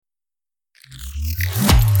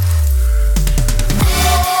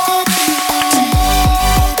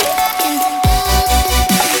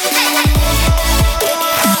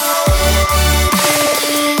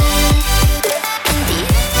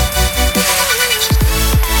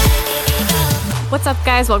What's up,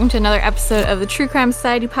 guys? Welcome to another episode of the True Crime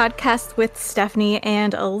Society podcast with Stephanie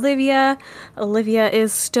and Olivia. Olivia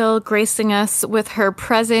is still gracing us with her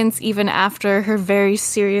presence even after her very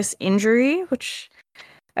serious injury, which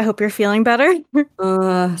I hope you're feeling better.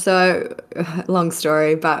 Long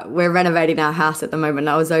story, but we're renovating our house at the moment.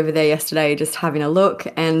 I was over there yesterday just having a look,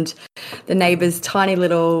 and the neighbour's tiny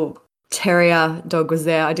little terrier dog was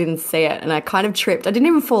there. I didn't see it, and I kind of tripped. I didn't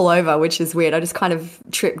even fall over, which is weird. I just kind of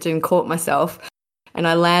tripped and caught myself, and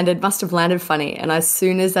I must have landed funny. And as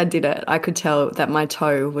soon as I did it, I could tell that my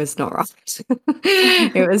toe was not right.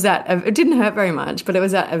 It didn't hurt very much, but it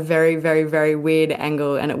was at a very, very, very weird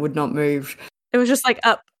angle, and it would not move. It was just like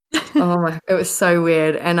up. It was so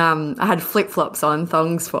weird. And I had flip-flops on,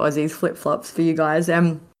 thongs for Aussies, flip-flops for you guys.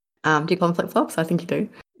 Do you call them flip-flops? I think you do.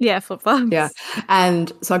 Yeah, flip-flops. Yeah.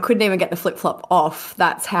 And so I couldn't even get the flip-flop off.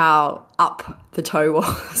 That's how up the toe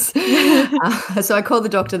was. So I called the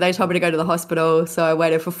doctor. They told me to go to the hospital. So I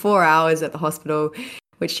waited for 4 hours at the hospital,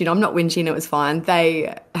 which, I'm not whinging. It was fine.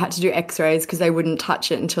 They had to do x-rays because they wouldn't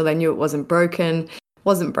touch it until they knew it wasn't broken.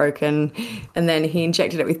 And then he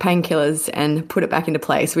injected it with painkillers and put it back into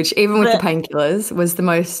place, which even with the painkillers was the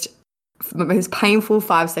most painful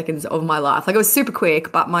 5 seconds of my life. Like, it was super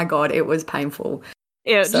quick, but my God, it was painful.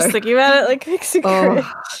 Yeah, just thinking about it, like, makes you crazy.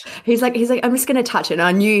 He's like, I'm just going to touch it. And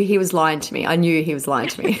I knew he was lying to me. because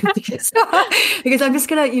I'm just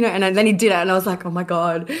going to, and then he did it, and I was like, oh my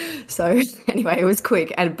God. So anyway, it was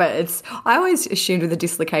quick. But I always assumed with a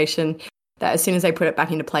dislocation that as soon as they put it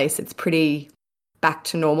back into place, it's pretty back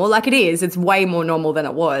to normal. Like, it is. It's way more normal than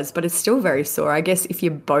it was, but it's still very sore. I guess if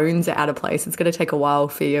your bones are out of place, it's going to take a while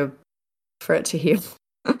for it to heal.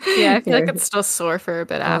 Yeah, I feel like it's still sore for a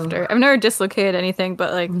bit after. I've never dislocated anything,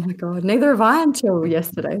 but like, oh my God, neither have I until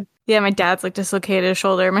yesterday. Yeah, my dad's like dislocated his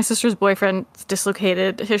shoulder. My sister's boyfriend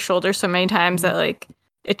dislocated his shoulder so many times that like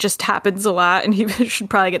it just happens a lot, and he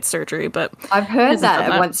should probably get surgery. But I've heard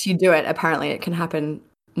that once you do it, apparently it can happen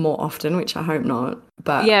more often, which I hope not.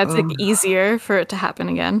 But yeah, it's like easier for it to happen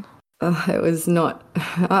again. It was not.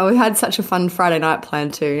 We had such a fun Friday night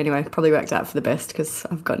planned too. Anyway, probably worked out for the best because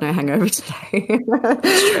I've got no hangover today.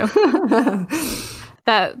 That's true.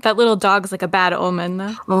 That little dog's like a bad omen,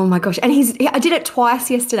 though. Oh my gosh! And I did it twice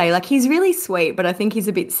yesterday. Like, he's really sweet, but I think he's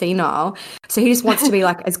a bit senile. So he just wants to be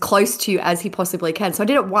like as close to you as he possibly can. So I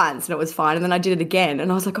did it once and it was fine, and then I did it again,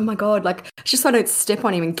 and I was like, oh my God! Like, just so I don't step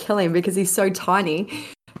on him and kill him because he's so tiny.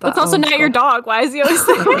 But it's also not your dog. Why is he always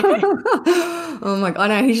there? Oh my God,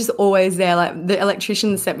 I know, he's just always there. Like, the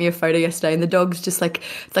electrician sent me a photo yesterday, and the dog's just like,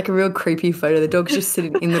 it's like a real creepy photo. The dog's just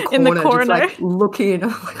sitting in the corner, just like looking. I'm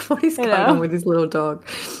like, what is going on with this little dog?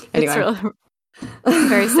 Anyway. It's really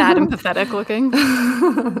very sad and pathetic looking. So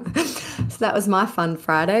that was my fun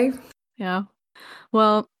Friday. Yeah.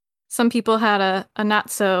 Well, some people had a not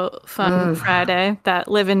so fun Friday that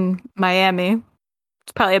live in Miami.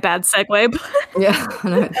 It's probably a bad segue. But yeah, I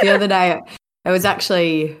know. The other day, it was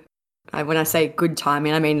actually, when I say good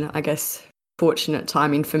timing, I mean, I guess fortunate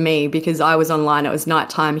timing for me, because I was online. It was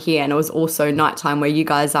nighttime here, and it was also nighttime where you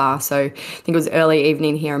guys are. So I think it was early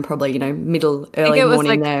evening here, and probably, early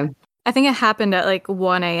morning there. I think it happened at like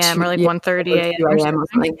 1 a.m. or like 1:30 a.m. or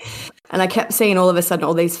something. And I kept seeing all of a sudden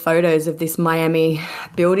all these photos of this Miami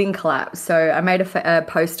building collapse. So I made a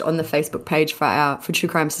post on the Facebook page for True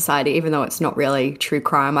Crime Society, even though it's not really true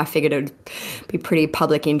crime. I figured it would be pretty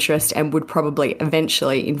public interest and would probably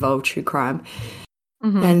eventually involve true crime.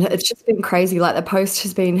 Mm-hmm. And it's just been crazy. Like, the post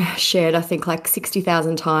has been shared, I think, like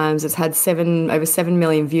 60,000 times. It's had over 7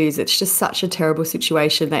 million views. It's just such a terrible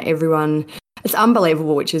situation that it's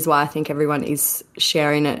unbelievable, which is why I think everyone is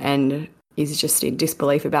sharing it and is just in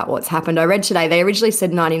disbelief about what's happened. I read today, they originally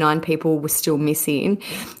said 99 people were still missing,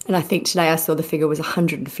 and I think today I saw the figure was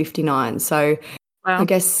 159. So wow. I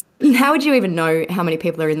guess, how would you even know how many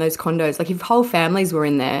people are in those condos? Like, if whole families were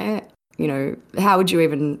in there, how would you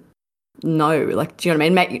even know? Like, do you know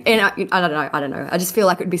what I mean? And I don't know. I just feel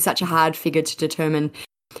like it would be such a hard figure to determine,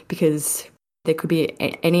 because there could be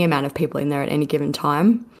any amount of people in there at any given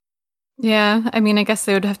time. Yeah, I mean, I guess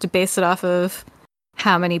they would have to base it off of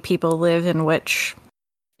how many people live in which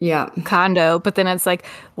condo. But then it's like,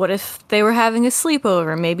 what if they were having a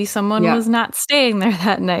sleepover? Maybe someone was not staying there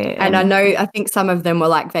that night. And I think some of them were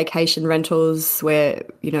like vacation rentals where,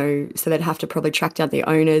 so they'd have to probably track down the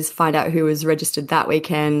owners, find out who was registered that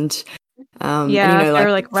weekend. If they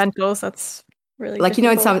were like rentals, that's really like,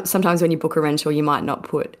 difficult. sometimes when you book a rental, you might not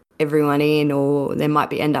put everyone in, or there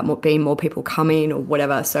might end up being more people coming or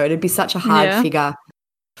whatever. So it'd be such a hard figure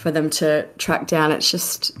for them to track down. It's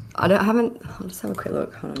just, I'll just have a quick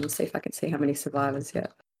look. Hold on, let's see if I can see how many survivors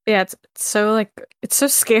yet. Yeah, it's so like it's so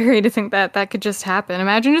scary to think that that could just happen.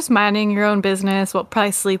 Imagine just minding your own business, well,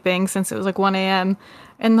 probably sleeping since it was like 1 a.m.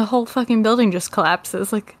 and the whole fucking building just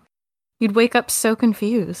collapses. Like you'd wake up so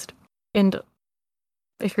confused. And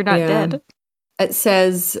if you're not Yeah. dead. It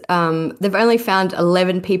says they've only found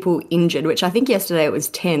 11 people injured, which I think yesterday it was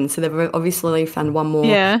 10. So they've obviously found one more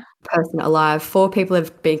Yeah. person alive. 4 people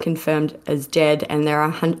have been confirmed as dead, and there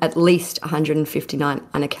are at least 159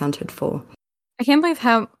 unaccounted for. I can't believe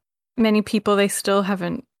how many people they still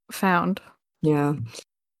haven't found. Yeah.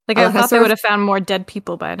 Like I Like thought they would have found more dead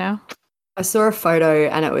people by now. I saw a photo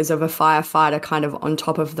and it was of a firefighter kind of on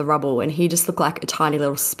top of the rubble, and he just looked like a tiny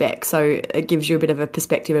little speck. So it gives you a bit of a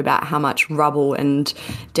perspective about how much rubble and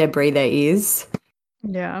debris there is.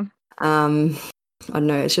 Yeah. I don't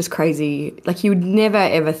know, it's just crazy. Like, you would never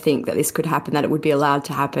ever think that this could happen, that it would be allowed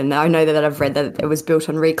to happen. I know that I've read that it was built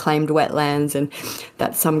on reclaimed wetlands and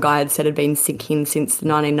that some guy had said it had been sinking since the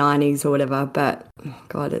 1990s or whatever. But, oh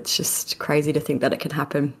God, it's just crazy to think that it can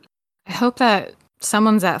happen. I hope that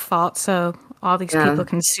someone's at fault so all these Yeah. people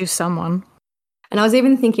can sue someone. And I was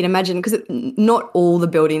even thinking, imagine, because not all the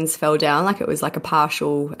buildings fell down, like it was like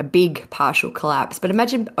a big partial collapse. But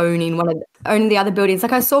imagine owning owning the other buildings.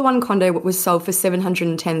 Like I saw one condo was sold for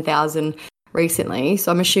 710,000 recently.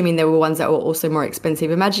 So I'm assuming there were ones that were also more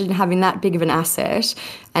expensive. Imagine having that big of an asset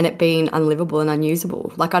and it being unlivable and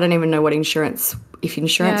unusable. Like I don't even know if insurance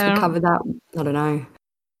would cover that. I don't know.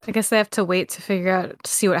 I guess they have to wait to figure out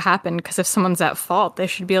to see what happened, because if someone's at fault, they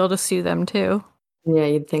should be able to sue them too. Yeah,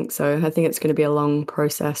 you'd think so. I think it's going to be a long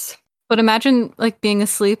process. But imagine like being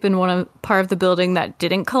asleep in part of the building that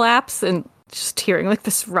didn't collapse and just hearing like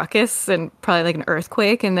this ruckus and probably like an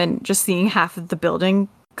earthquake, and then just seeing half of the building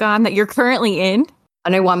gone that you're currently in. I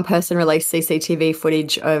know one person released CCTV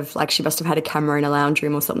footage of, like, she must have had a camera in a lounge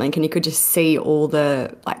room or something, and you could just see all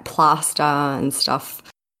the like plaster and stuff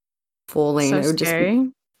falling. So scary.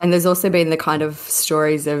 And there's also been the kind of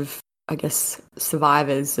stories of, I guess,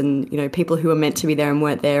 survivors and, you know, people who were meant to be there and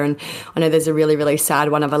weren't there. And I know there's a really, really sad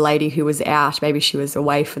one of a lady who was out, maybe she was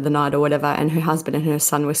away for the night or whatever, and her husband and her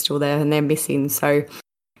son were still there and they're missing. So you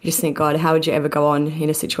just think, God, how would you ever go on in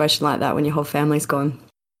a situation like that when your whole family's gone?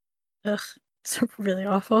 Ugh, it's really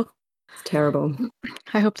awful. It's terrible.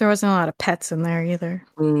 I hope there wasn't a lot of pets in there either.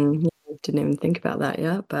 Yeah, didn't even think about that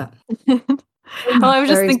yet, but... Well, I was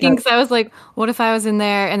just thinking, because I was like, what if I was in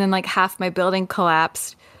there and then like half my building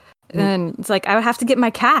collapsed? And it's like I would have to get my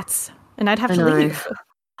cats and I'd have to leave.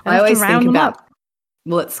 I always think about,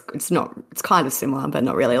 well, it's kind of similar, but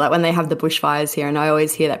not really. Like when they have the bushfires here, and I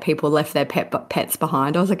always hear that people left their pets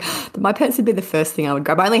behind. I was like, my pets would be the first thing I would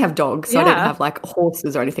grab. I only have dogs, so I don't have like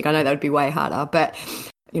horses or anything. I know that would be way harder, but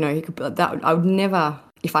you know, I would never,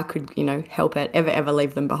 if I could, you know, help it, ever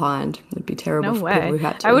leave them behind. It'd be terrible. No for people who way.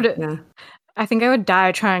 had to. I would. I think I would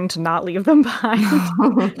die trying to not leave them behind.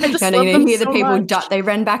 I just love you them hear so the people much. they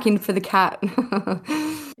ran back in for the cat.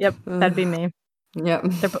 Yep, that'd be me. Yep.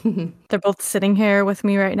 They're both sitting here with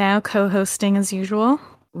me right now, co-hosting as usual.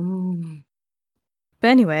 Mm. But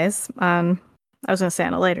anyways, I was going to say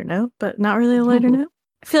on a lighter note, but not really a lighter note.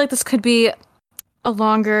 I feel like this could be a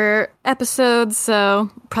longer episode,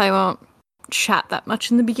 so probably won't chat that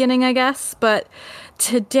much in the beginning, I guess. But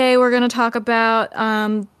today we're going to talk about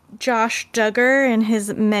Josh Duggar and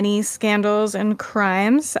his many scandals and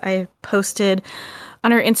crimes. I posted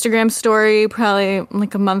on her Instagram story probably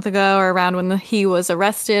like a month ago, or around when he was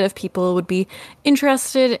arrested, if people would be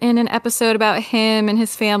interested in an episode about him and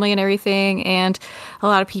his family and everything. And a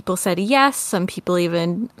lot of people said yes. Some people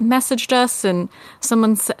even messaged us, and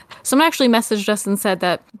someone actually messaged us and said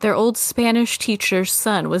that their old Spanish teacher's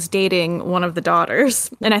son was dating one of the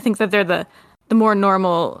daughters. And I think that they're the more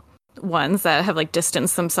normal ones that have like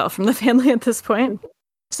distanced themselves from the family at this point.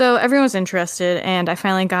 So everyone was interested, and I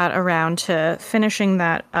finally got around to finishing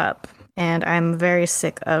that up, and I'm very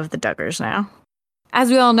sick of the Duggars now. As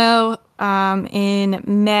we all know, in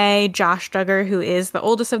May, Josh Duggar, who is the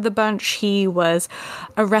oldest of the bunch, he was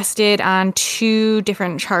arrested on 2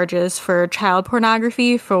 different charges for child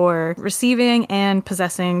pornography, for receiving and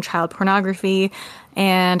possessing child pornography,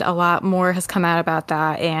 and a lot more has come out about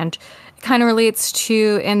that. And kind of relates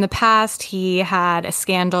to, in the past, he had a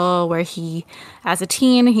scandal where as a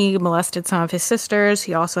teen, he molested some of his sisters.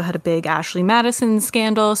 He also had a big Ashley Madison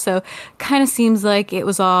scandal. So kind of seems like it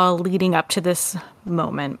was all leading up to this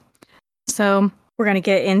moment. So we're going to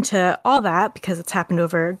get into all that because it's happened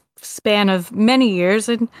over a span of many years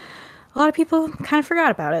and a lot of people kind of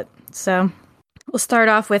forgot about it. So we'll start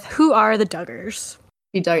off with, who are the Duggars?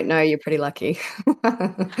 If you don't know, you're pretty lucky.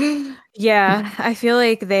 Yeah, I feel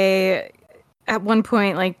like they, at one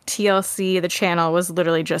point, like TLC, the channel was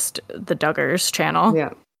literally just the Duggars channel.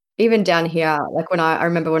 Yeah. Even down here, like I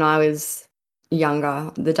remember when I was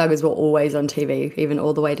younger, the Duggars were always on TV, even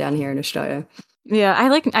all the way down here in Australia. Yeah,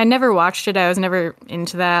 I never watched it. I was never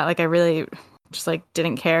into that. Like I really just like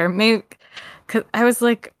didn't care. Maybe cuz I was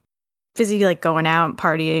like busy like going out and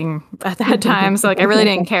partying at that time, so like I really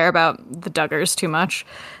didn't care about the Duggars too much.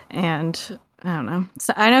 And I don't know.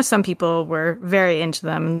 So I know some people were very into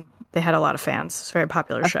them. They had a lot of fans. It's a very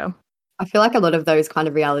popular show. I feel like a lot of those kind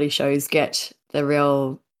of reality shows get the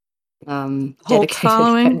real Cult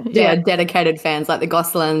following. yeah, dedicated fans like the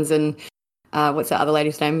Goslings and what's that other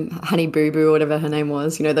lady's name? Honey Boo Boo or whatever her name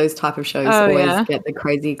was. You know, those type of shows always get the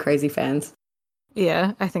crazy, crazy fans.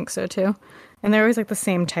 Yeah, I think so too. And they're always like the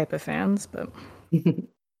same type of fans. But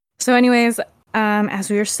so anyways, as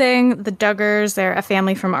we were saying, the Duggars, they're a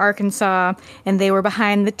family from Arkansas, and they were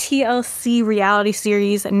behind the TLC reality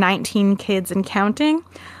series 19 Kids and Counting.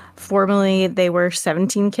 Formerly, they were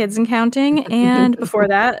 17 Kids and Counting, and before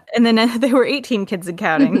that, and then they were 18 Kids and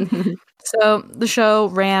Counting. So the show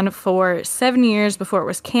ran for 7 years before it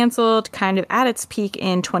was canceled, kind of at its peak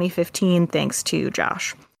in 2015, thanks to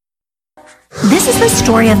Josh. This is the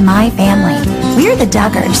story of my family. We're the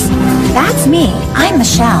Duggars. That's me. I'm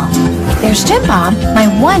Michelle. There's Jim Bob, my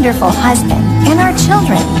wonderful husband, and our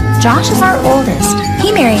children. Josh is our oldest.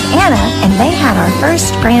 He married Anna, and they had our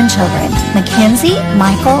first grandchildren, Mackenzie,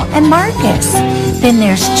 Michael, and Marcus. Then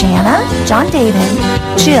there's Jana, John David,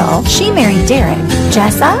 Jill, she married Derek,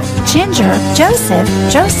 Jessa, Ginger, Joseph,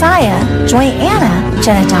 Josiah, Joyanna,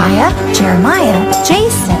 Jedediah, Jeremiah,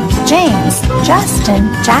 Jason, James,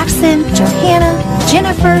 Justin, Jackson, Johanna,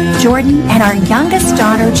 Jennifer, Jordan, and our youngest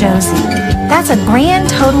daughter, Josie. That's a grand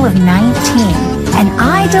total of 19, and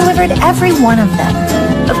I delivered every one of them.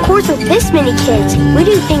 Of course, with this many kids, we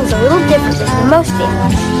do things a little differently than most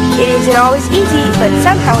families. It isn't always easy, but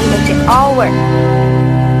somehow we make it all work.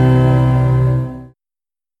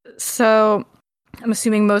 So I'm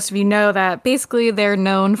assuming most of you know that basically they're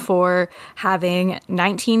known for having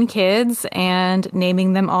 19 kids and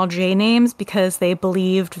naming them all J names because they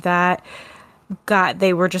believed that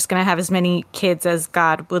they were just going to have as many kids as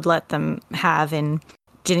God would let them have and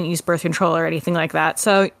didn't use birth control or anything like that.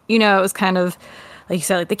 So, you know, it was kind of, like you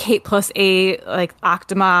said, like the Kate plus 8, like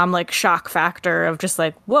Octomom, like shock factor of just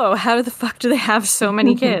like, whoa, how the fuck do they have so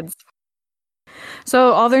many kids?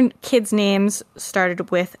 So all their kids' names started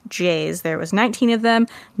with J's. There was 19 of them,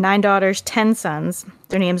 9 daughters, 10 sons.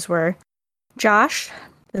 Their names were Josh,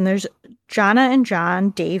 then there's Jana and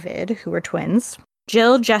John David, who were twins,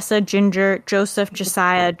 Jill, Jessa, Ginger, Joseph,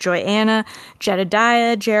 Josiah, Joyanna,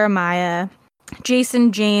 Jedediah, Jeremiah,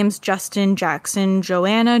 Jason, James, Justin, Jackson,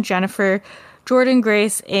 Joanna, Jennifer, Jordan,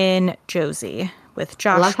 Grace, and Josie, with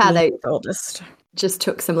Josh I love how they the oldest. Just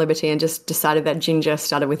took some liberty and just decided that Ginger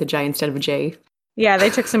started with a J instead of a G. Yeah, they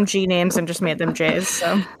took some G names and just made them J's.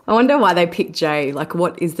 So I wonder why they picked J. Like,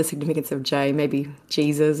 what is the significance of J? Maybe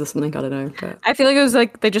Jesus or something. I don't know. But I feel like it was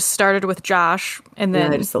like they just started with Josh and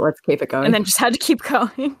then just thought, let's keep it going, and then just had to keep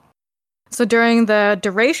going. So during the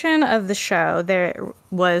duration of the show, there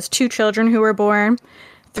was 2 children who were born,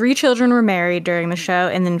 3 children were married during the show,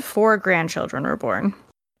 and then 4 grandchildren were born.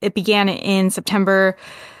 It began in September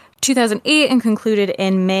 2008 and concluded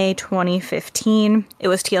in May 2015. It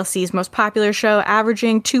was TLC's most popular show,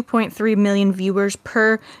 averaging 2.3 million viewers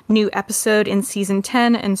per new episode in season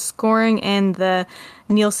 10 and scoring in the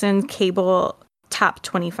Nielsen Cable Top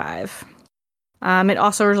 25. It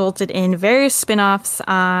also resulted in various spin-offs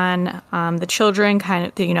on the children, kind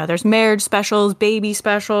of, you know, there's marriage specials, baby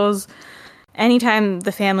specials. Anytime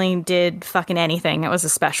the family did fucking anything, it was a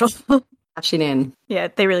special. Cashing in. Yeah,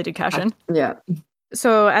 they really did cash in. Yeah.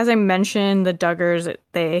 So as I mentioned, the Duggars,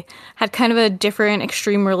 they had kind of a different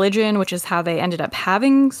extreme religion, which is how they ended up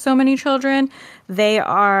having so many children. They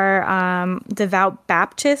are devout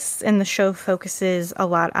Baptists, and the show focuses a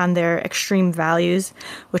lot on their extreme values,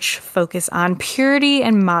 which focus on purity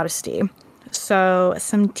and modesty. So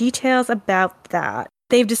some details about that.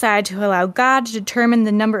 They've decided to allow God to determine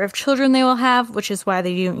the number of children they will have, which is why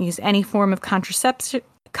they don't use any form of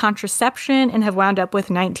contraception and have wound up with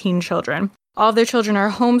 19 children. All of their children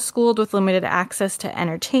are homeschooled with limited access to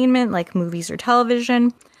entertainment like movies or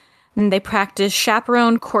television. And they practice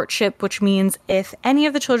chaperone courtship, which means if any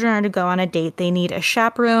of the children are to go on a date, they need a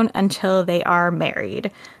chaperone until they are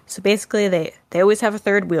married. So basically, they always have a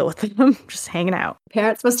third wheel with them, just hanging out.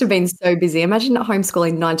 Parents must have been so busy. Imagine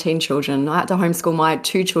homeschooling 19 children. I had to homeschool my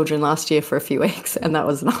 2 children last year for a few weeks, and that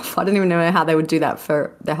was enough. I didn't even know how they would do that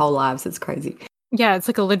for their whole lives. It's crazy. Yeah, it's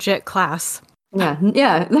like a legit class.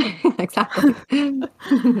 Yeah, exactly.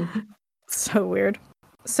 So weird.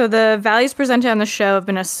 So the values presented on the show have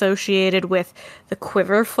been associated with the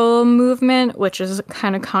quiverful movement, which is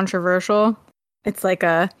kind of controversial. It's like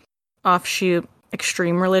a offshoot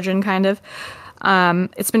extreme religion, kind of.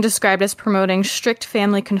 It's been described as promoting strict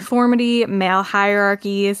family conformity, male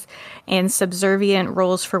hierarchies, and subservient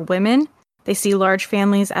roles for women. They see large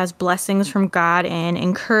families as blessings from God and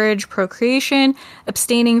encourage procreation,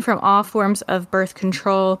 abstaining from all forms of birth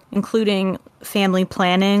control, including family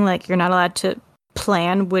planning. Like, you're not allowed to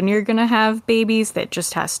plan when you're going to have babies. That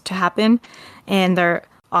just has to happen. And they're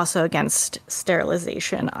also against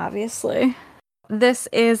sterilization, obviously. This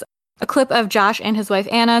is a clip of Josh and his wife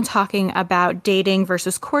Anna talking about dating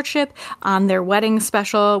versus courtship on their wedding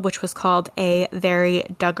special, which was called A Very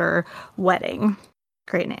Duggar Wedding.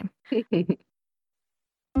 Great name.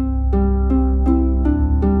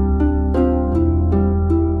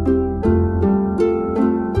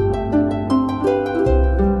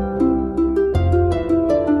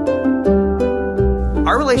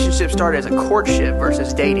 Our relationship started as a courtship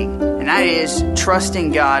versus dating, and that is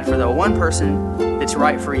trusting God for the one person that's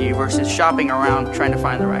right for you versus shopping around trying to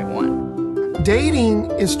find the right one.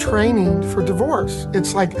 Dating is training for divorce.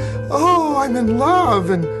 It's like, oh, I'm in love,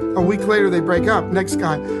 and a week later they break up. Next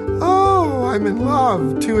guy, oh, I'm in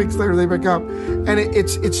love. 2 weeks later they break up. And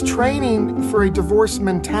it's training for a divorce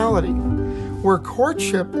mentality, where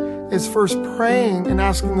courtship is first praying and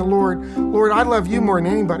asking the Lord, I love you more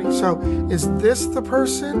than anybody. So is this the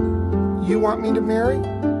person you want me to marry?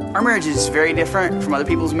 Our marriage is very different from other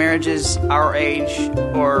people's marriages our age,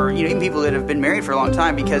 or even people that have been married for a long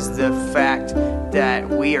time, because of the fact that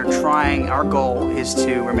we are trying, our goal is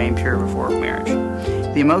to remain pure before marriage.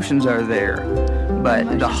 The emotions are there,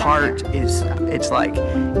 but the heart is, it's like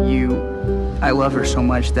I love her so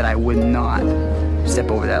much that I would not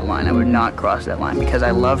step over that line. I would not cross that line because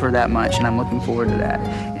I love her that much and I'm looking forward to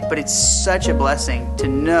that. But it's such a blessing to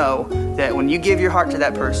know that when you give your heart to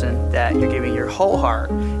that person, that you're giving your whole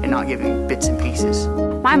heart and not giving bits and pieces.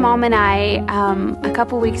 My mom and I, a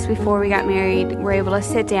couple weeks before we got married, were able to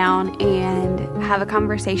sit down and have a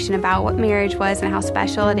conversation about what marriage was and how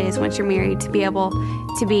special it is once you're married to be able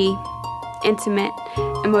to be intimate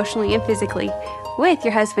emotionally and physically with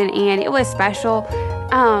your husband. And it was special.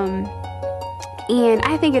 And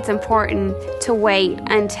I think it's important to wait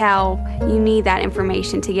until you need that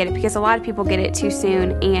information to get it, because a lot of people get it too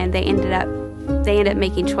soon and they end up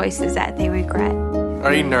making choices that they regret.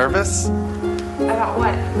 Are you nervous? About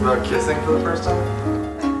what? About kissing for the first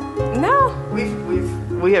time? No.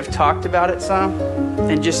 We have talked about it some,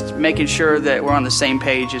 and just making sure that we're on the same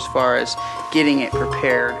page as far as getting it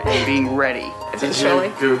prepared and being ready. Did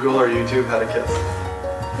you Google or YouTube how to kiss?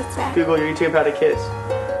 What's that? Google or YouTube how to kiss.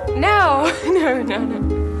 No.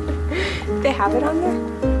 They have it on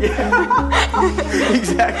there? Yeah.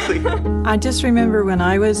 Exactly. I just remember when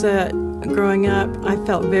I was growing up, I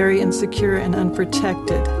felt very insecure and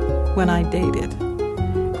unprotected when I dated.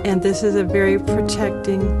 And this is a very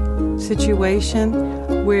protecting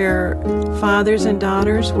situation where fathers and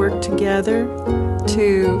daughters work together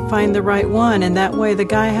to find the right one. And that way the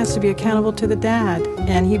guy has to be accountable to the dad,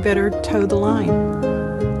 and he better toe the line.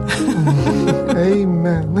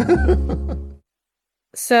 Amen.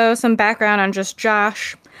 So some background on just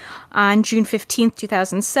Josh. On June 15th,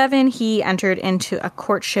 2007, he entered into a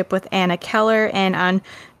courtship with Anna Keller, and on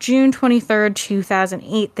June 23rd,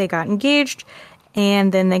 2008, they got engaged,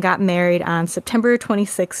 and then they got married on September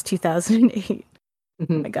 26th, 2008.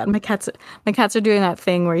 Oh my God, my cats are doing that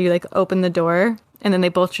thing where you like open the door and then they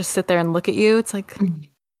both just sit there and look at you. It's like,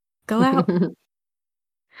 go out.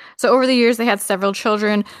 So over the years, they had several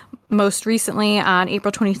children. Most recently, on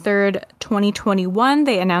April 23rd, 2021,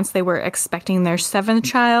 they announced they were expecting their 7th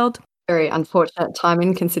child. Very unfortunate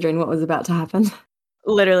timing considering what was about to happen.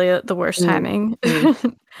 Literally the worst timing.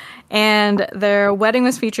 And their wedding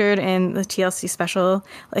was featured in the TLC special.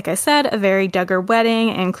 Like I said, A Very Duggar Wedding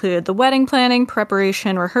included the wedding planning,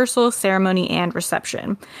 preparation, rehearsal, ceremony, and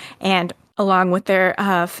reception. And along with their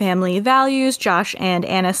family values, Josh and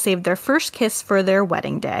Anna saved their first kiss for their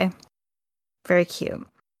wedding day. Very cute.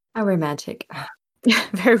 How romantic.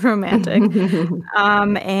 Very romantic.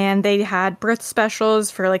 And they had birth specials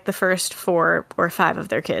for like the first 4 or 5 of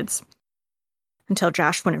their kids, until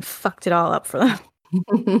Josh went and fucked it all up for them.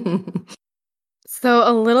 So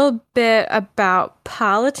a little bit about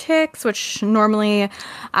politics, which normally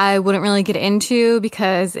I wouldn't really get into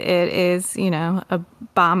because it is, a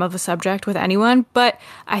bomb of a subject with anyone. But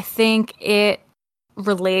I think it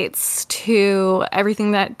relates to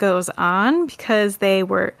everything that goes on because they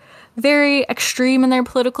were very extreme in their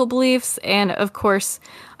political beliefs. And of course,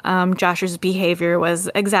 Josh's behavior was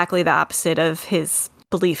exactly the opposite of his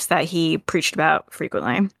beliefs that he preached about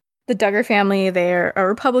frequently. The Duggar family, they're a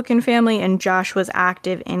Republican family, and Josh was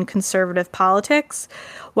active in conservative politics.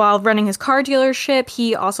 While running his car dealership,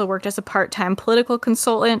 he also worked as a part-time political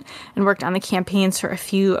consultant and worked on the campaigns for a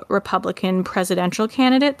few Republican presidential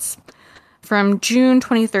candidates. From June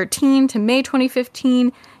 2013 to May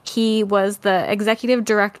 2015, he was the executive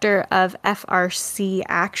director of FRC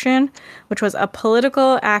Action, which was a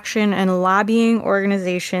political action and lobbying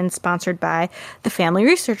organization sponsored by the Family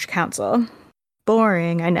Research Council.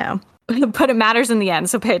 Boring, I know, but it matters in the end,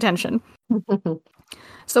 so pay attention.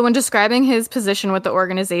 So when describing his position with the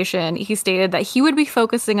organization, he stated that he would be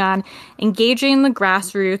focusing on engaging the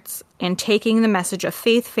grassroots and taking the message of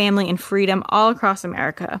faith, family, and freedom all across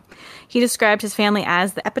America. He described his family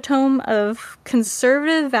as the epitome of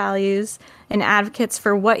conservative values and advocates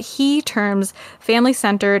for what he terms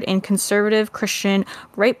family-centered and conservative Christian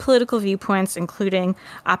right political viewpoints, including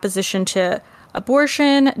opposition to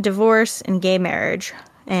abortion, divorce, and gay marriage.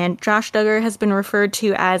 And Josh Duggar has been referred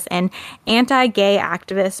to as an anti-gay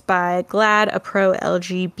activist by GLAAD, a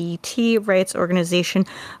pro-LGBT rights organization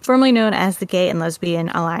formerly known as the Gay and Lesbian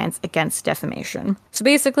Alliance Against Defamation. So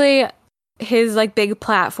basically, his big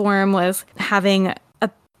platform was having a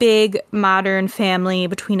big modern family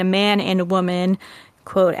between a man and a woman,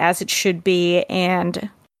 quote, as it should be, and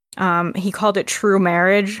he called it true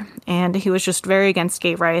marriage, and he was just very against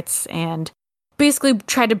gay rights and basically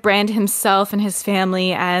tried to brand himself and his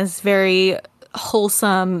family as very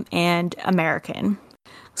wholesome and American.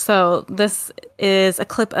 So this is a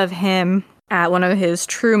clip of him at one of his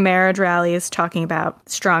true marriage rallies talking about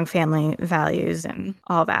strong family values and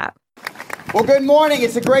all that. Well, good morning.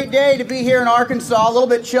 It's a great day to be here in Arkansas, a little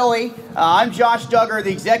bit chilly. I'm Josh Duggar,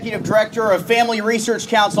 the Executive Director of Family Research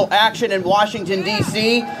Council Action in Washington,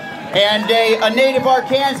 D.C., and a native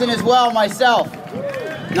Arkansan as well myself.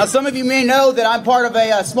 Now, some of you may know that I'm part of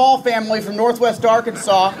a small family from northwest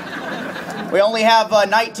Arkansas. We only have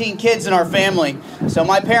 19 kids in our family, so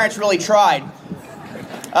my parents really tried.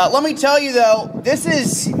 Let me tell you, though, this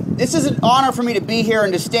is an honor for me to be here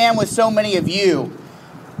and to stand with so many of you.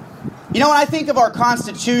 You know, when I think of our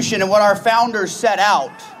Constitution and what our founders set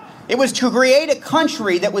out, it was to create a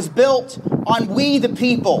country that was built on we the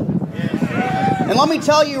people. And let me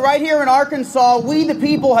tell you, right here in Arkansas, we the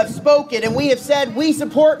people have spoken and we have said we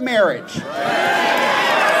support marriage.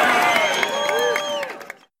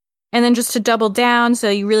 And then just to double down so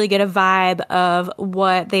you really get a vibe of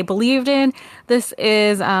what they believed in, this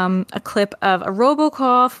is a clip of a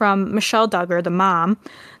robocall from Michelle Duggar, the mom,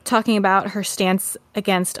 talking about her stance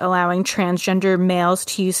against allowing transgender males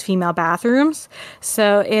to use female bathrooms.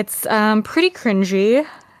 So it's pretty cringy,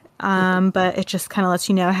 but it just kind of lets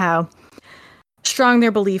you know how strong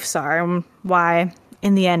their beliefs are and why,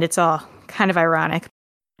 in the end, it's all kind of ironic.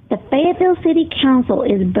 The Fayetteville City Council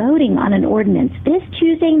is voting on an ordinance this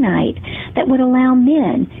Tuesday night that would allow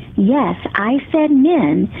men, yes, I said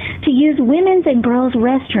men, to use women's and girls'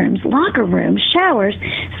 restrooms, locker rooms, showers,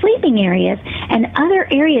 sleeping areas, and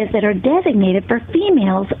other areas that are designated for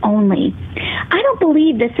females only. I don't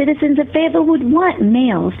believe the citizens of Fayetteville would want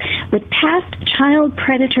males with past child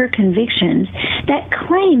predator convictions that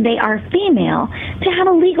claim they are female to have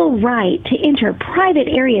a legal right to enter private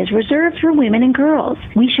areas reserved for women and girls.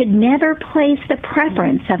 We should never place the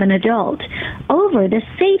preference of an adult over the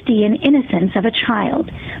safety and innocence of a child.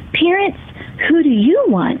 Parents, who do you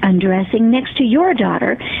want undressing next to your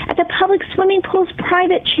daughter at the public swimming pool's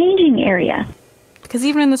private changing area? Because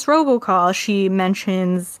even in this robocall, she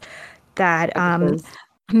mentions that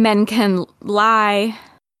men can lie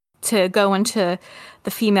to go into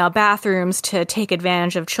the female bathrooms to take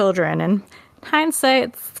advantage of children. And in hindsight,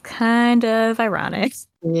 it's kind of ironic.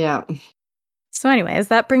 Yeah. So anyways,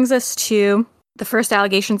 that brings us to the first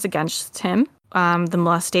allegations against him, the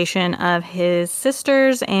molestation of his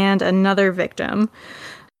sisters and another victim.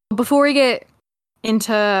 Before we get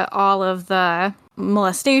into all of the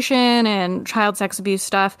molestation and child sex abuse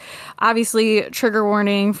stuff, obviously trigger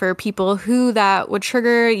warning for people who that would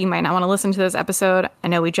trigger. You might not want to listen to this episode. I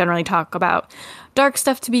know we generally talk about dark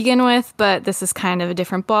stuff to begin with, but this is kind of a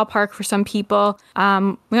different ballpark for some people. We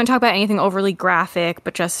don't talk about anything overly graphic,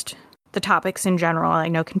 but just the topics in general I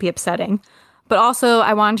know can be upsetting. But also,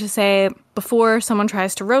 I wanted to say, before someone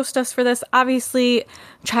tries to roast us for this, obviously,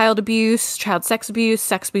 child abuse, child sex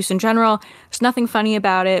abuse in general, there's nothing funny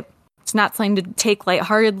about it. It's not something to take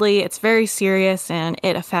lightheartedly. It's very serious, and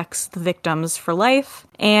it affects the victims for life.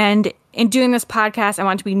 And in doing this podcast, I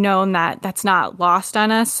want to be known that that's not lost on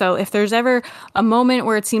us. So if there's ever a moment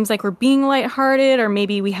where it seems like we're being lighthearted, or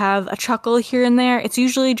maybe we have a chuckle here and there, it's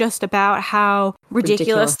usually just about how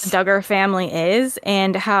ridiculous the Duggar family is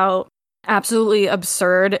and how absolutely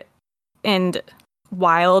absurd and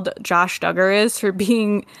wild Josh Duggar is for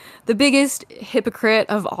being the biggest hypocrite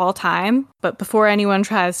of all time. But before anyone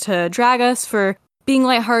tries to drag us for being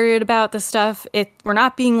lighthearted about the stuff, we're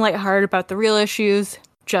not being lighthearted about the real issues,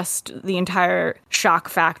 just the entire shock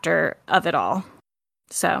factor of it all.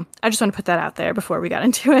 So I just want to put that out there before we got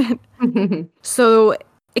into it. So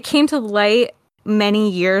it came to light many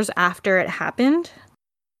years after it happened.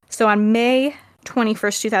 So on May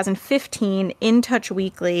 21st, 2015, In Touch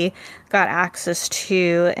Weekly got access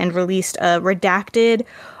to and released a redacted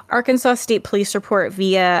Arkansas State Police report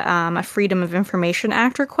via a Freedom of Information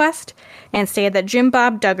Act request, and stated that Jim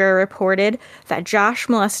Bob Duggar reported that Josh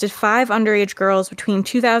molested 5 underage girls between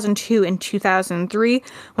 2002 and 2003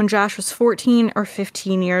 when Josh was 14 or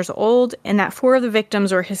 15 years old, and that 4 of the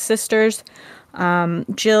victims were his sisters,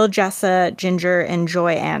 Jill, Jessa, Ginger, and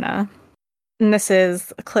Joy Anna. And this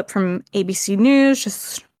is a clip from ABC News,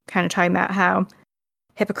 just kind of talking about how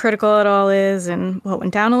hypocritical it all is and what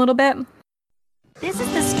went down a little bit. This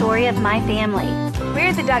is the story of my family.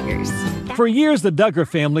 We're the Duggars. For years, the Duggar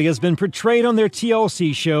family has been portrayed on their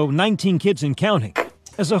TLC show, 19 Kids and Counting,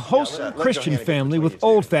 as a wholesome Christian family with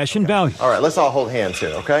old-fashioned values. All right, let's all hold hands here,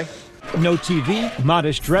 okay? No TV,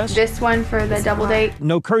 modest dress. This one for the double date.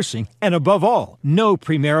 No cursing, and above all, no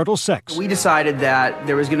premarital sex. We decided that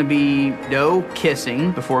there was going to be no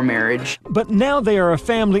kissing before marriage. But now they are a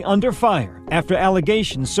family under fire after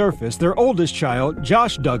allegations surfaced their oldest child,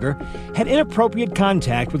 Josh Duggar, had inappropriate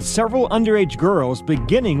contact with several underage girls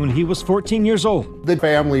beginning when he was 14 years old. The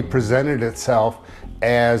family presented itself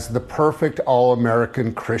as the perfect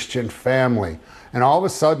all-American Christian family. And all of a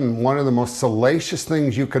sudden, one of the most salacious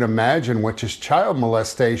things you can imagine, which is child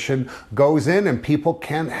molestation, goes in and people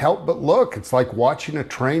can't help but look. It's like watching a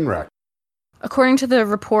train wreck. According to the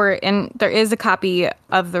report, and there is a copy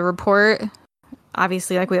of the report,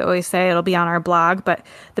 obviously, like we always say, it'll be on our blog, but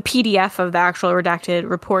the PDF of the actual redacted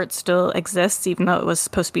report still exists, even though it was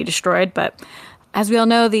supposed to be destroyed. But as we all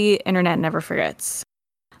know, the internet never forgets.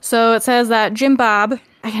 So it says that Jim Bob,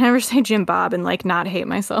 I can never say Jim Bob and not hate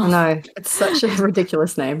myself. No, it's such a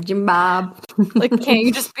ridiculous name. Jim Bob. Can't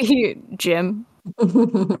you just be Jim?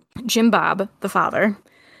 Jim Bob, the father,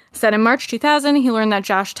 said in March 2000, he learned that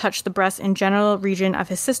Josh touched the breast and genital region of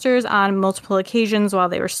his sisters on multiple occasions while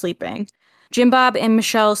they were sleeping. Jim Bob and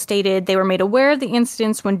Michelle stated they were made aware of the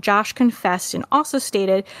incidents when Josh confessed, and also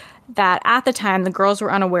stated that at the time the girls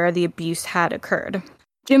were unaware the abuse had occurred.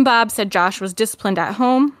 Jim Bob said Josh was disciplined at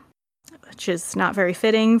home, which is not very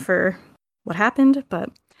fitting for what happened, but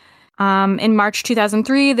in March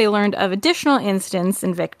 2003, they learned of additional incidents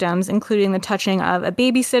and victims, including the touching of a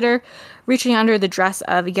babysitter, reaching under the dress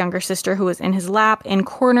of a younger sister who was in his lap, and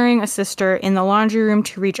cornering a sister in the laundry room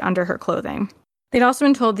to reach under her clothing. They'd also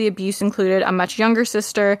been told the abuse included a much younger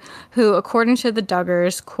sister who, according to the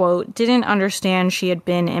Duggars, quote, didn't understand she had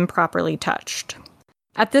been improperly touched.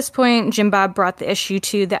 At this point, Jim Bob brought the issue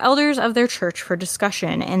to the elders of their church for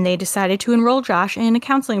discussion, and they decided to enroll Josh in a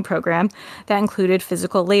counseling program that included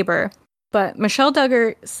physical labor. But Michelle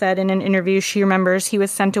Duggar said in an interview she remembers he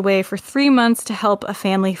was sent away for 3 months to help a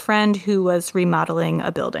family friend who was remodeling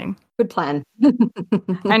a building. Good plan.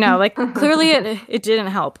 I know, clearly it didn't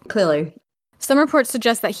help. Clearly. Some reports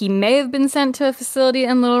suggest that he may have been sent to a facility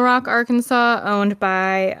in Little Rock, Arkansas, owned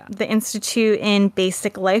by the Institute in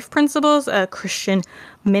Basic Life Principles, a Christian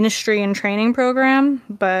ministry and training program,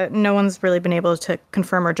 but no one's really been able to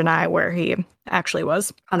confirm or deny where he actually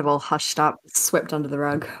was. Kind of all hushed up, swept under the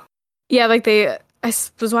rug. Yeah, I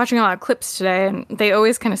was watching a lot of clips today, and they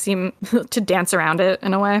always kind of seem to dance around it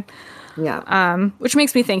in a way. Yeah. Which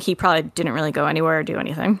makes me think he probably didn't really go anywhere or do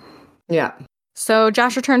anything. Yeah. So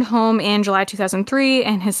Josh returned home in July 2003,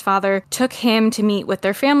 and his father took him to meet with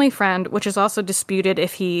their family friend, which is also disputed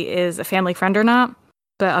if he is a family friend or not,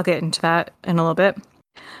 but I'll get into that in a little bit.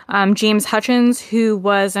 James Hutchins, who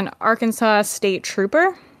was an Arkansas state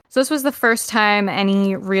trooper. So this was the first time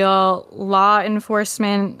any real law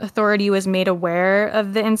enforcement authority was made aware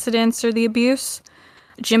of the incidents or the abuse.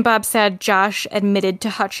 Jim Bob said Josh admitted to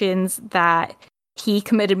Hutchins that he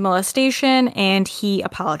committed molestation, and he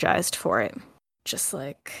apologized for it. Just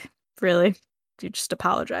really? You just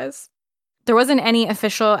apologize? There wasn't any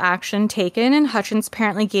official action taken, and Hutchins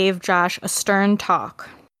apparently gave Josh a stern talk.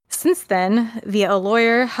 Since then, via a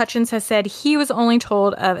lawyer, Hutchins has said he was only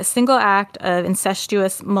told of a single act of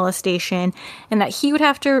incestuous molestation, and that he would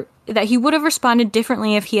have responded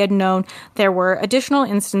differently if he had known there were additional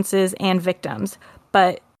instances and victims.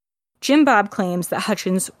 But Jim Bob claims that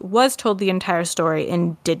Hutchins was told the entire story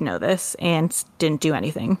and did know this and didn't do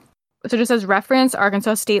anything. So just as reference,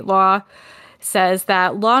 Arkansas state law says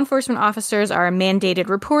that law enforcement officers are mandated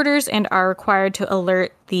reporters and are required to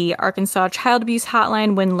alert the Arkansas Child Abuse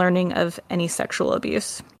Hotline when learning of any sexual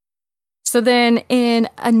abuse. So then, in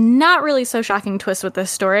a not really so shocking twist with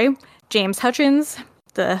this story, James Hutchins,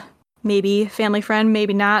 the maybe family friend,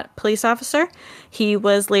 maybe not police officer, he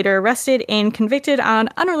was later arrested and convicted on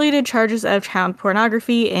unrelated charges of child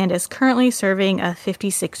pornography and is currently serving a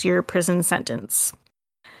 56-year prison sentence.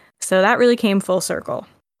 So that really came full circle.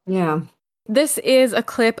 Yeah. This is a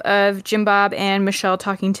clip of Jim Bob and Michelle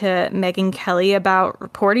talking to Megyn Kelly about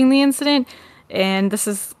reporting the incident. And this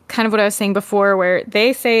is kind of what I was saying before, where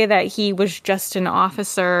they say that he was just an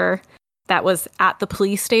officer that was at the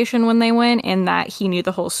police station when they went and that he knew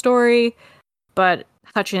the whole story. But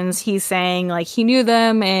Hutchins, he's saying like he knew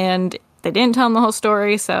them and they didn't tell him the whole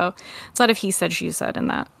story. So it's a lot of he said, she said in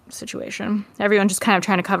that situation. Everyone just kind of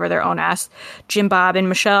trying to cover their own ass. Jim Bob and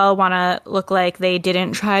Michelle want to look like they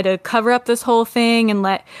didn't try to cover up this whole thing and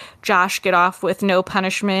let Josh get off with no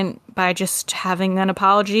punishment by just having an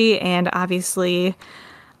apology. And obviously,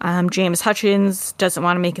 James Hutchins doesn't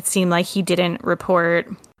want to make it seem like he didn't report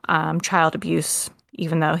child abuse,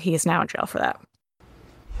 even though he is now in jail for that.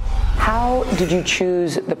 How did you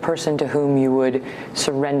choose the person to whom you would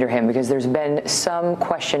surrender him? Because there's been some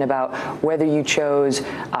question about whether you chose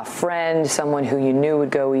a friend, someone who you knew would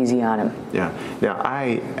go easy on him. Yeah. Now,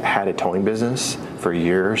 I had a towing business for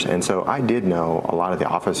years, and so I did know a lot of the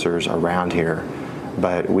officers around here.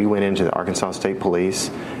 But we went into the Arkansas State Police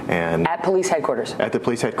and... At police headquarters? At the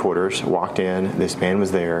police headquarters, walked in, this man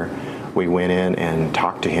was there. We went in and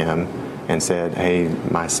talked to him and said, hey,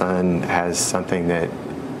 my son has something that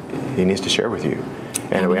he needs to share with you.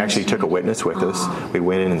 And we actually took a witness with us. We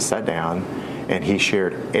went in and sat down, and he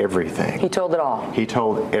shared everything. He told it all? He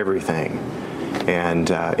told everything. And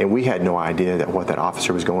we had no idea that what that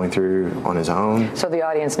officer was going through on his own. So the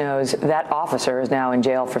audience knows that officer is now in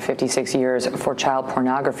jail for 56 years for child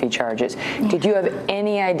pornography charges. Yeah. Did you have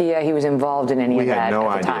any idea he was involved in any of that? We had no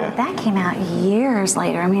idea. That came out years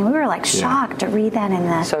later. I mean, we were like shocked to read that in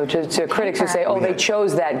the... So to critics who say, they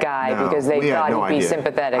chose that guy because they thought he'd be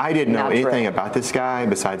sympathetic. I didn't know anything about this guy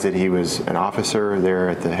besides that he was an officer there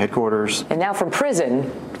at the headquarters. And now from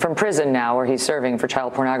prison now where he's serving for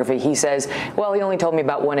child pornography, he says, well, he only told me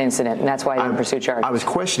about one incident, and that's why he didn't pursue charges. I was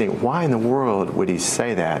questioning why in the world would he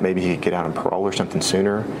say that? Maybe he could get out on parole or something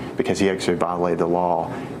sooner, because he actually violated the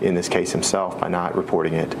law in this case himself by not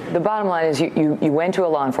reporting it. The bottom line is you went to a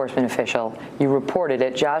law enforcement official, you reported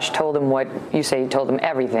it. Josh told him what you say, you told him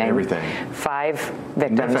everything. Everything. 5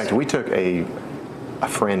 victims. In fact, we took a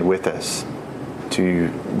friend with us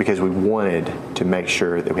because we wanted to make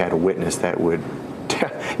sure that we had a witness that would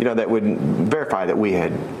that would verify that we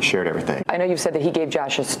had shared everything. I know you've said that he gave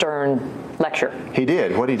Josh a stern lecture. He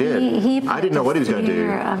did. What he did. I didn't know what he was going to do.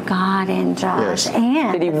 Fear of God in Josh. Yes.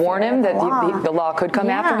 And did he warn him that the law could come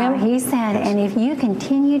after him? He said, and if you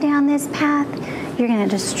continue down this path, you're going to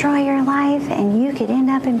destroy your life and you could end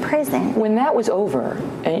up in prison. When that was over,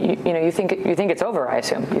 and you think it's over, I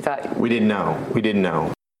assume. You thought... We didn't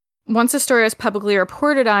know. Once the story was publicly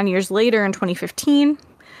reported on years later in 2015,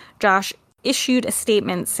 Josh issued a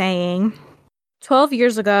statement saying, 12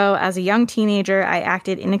 years ago, as a young teenager, I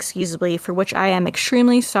acted inexcusably, for which I am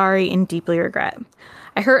extremely sorry and deeply regret.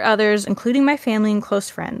 I hurt others, including my family and close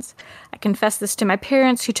friends. I confess this to my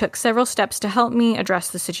parents, who took several steps to help me address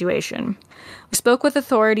the situation. We spoke with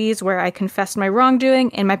authorities where I confessed my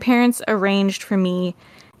wrongdoing, and my parents arranged for me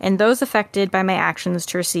and those affected by my actions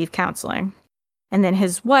to receive counseling. And then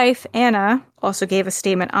his wife, Anna, also gave a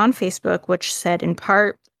statement on Facebook, which said in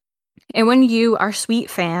part, and when you, our sweet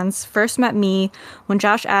fans, first met me, when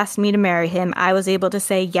Josh asked me to marry him, I was able to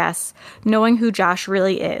say yes, knowing who Josh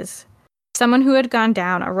really is. Someone who had gone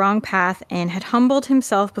down a wrong path and had humbled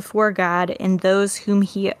himself before God and those whom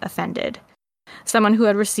he offended. Someone who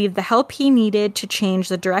had received the help he needed to change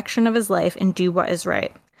the direction of his life and do what is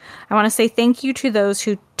right. I want to say thank you to those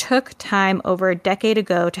who took time over a decade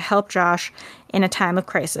ago to help Josh in a time of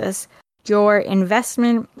crisis. Your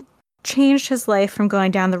investment changed his life from going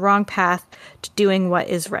down the wrong path to doing what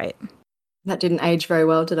is right. That didn't age very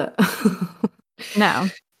well, did it? No.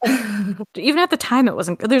 Even at the time, it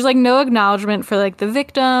wasn't. There's no acknowledgement for the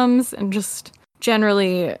victims, and just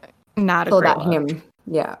generally not a great about him.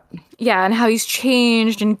 Yeah. Yeah, and how he's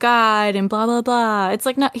changed and God and blah blah blah. It's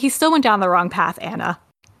he still went down the wrong path, Anna.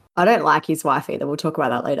 I don't like his wife either. We'll talk about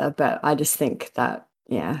that later. But I just think that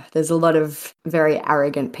there's a lot of very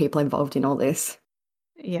arrogant people involved in all this.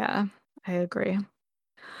 Yeah, I agree.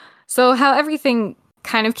 So how everything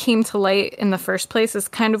kind of came to light in the first place is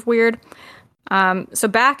kind of weird. So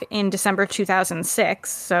back in December 2006,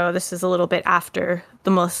 so this is a little bit after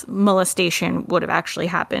the molestation would have actually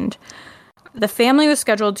happened, the family was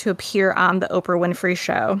scheduled to appear on the Oprah Winfrey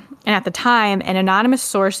Show. And at the time, an anonymous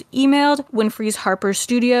source emailed Winfrey's Harper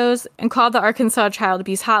Studios and called the Arkansas Child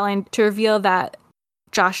Abuse Hotline to reveal that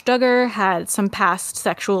Josh Duggar had some past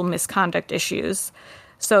sexual misconduct issues.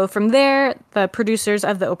 So from there, the producers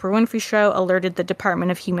of the Oprah Winfrey Show alerted the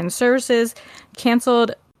Department of Human Services,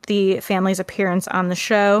 canceled the family's appearance on the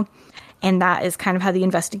show, and that is kind of how the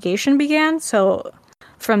investigation began. So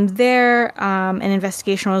from there, an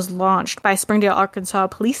investigation was launched by Springdale, Arkansas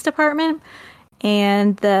Police Department,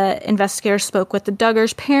 and the investigators spoke with the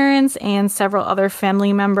Duggars' parents and several other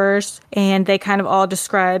family members, and they kind of all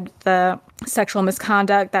described the sexual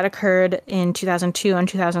misconduct that occurred in 2002 and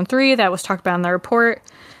 2003 that was talked about in the report.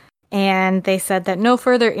 And they said that no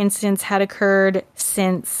further incidents had occurred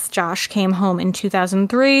since Josh came home in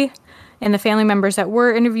 2003. And the family members that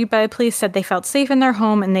were interviewed by the police said they felt safe in their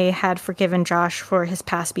home and they had forgiven Josh for his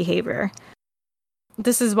past behavior.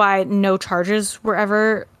 This is why no charges were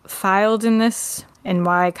ever filed in this, and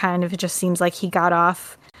why kind of it just seems like he got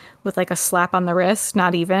off with like a slap on the wrist,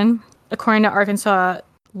 not even. According to Arkansas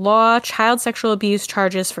law, child sexual abuse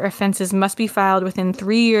charges for offenses must be filed within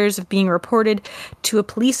 3 years of being reported to a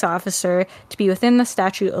police officer to be within the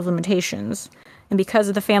statute of limitations. And because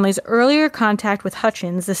of the family's earlier contact with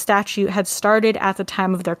Hutchins, the statute had started at the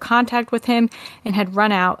time of their contact with him and had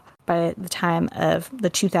run out by the time of the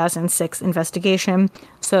 2006 investigation.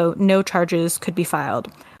 So no charges could be filed,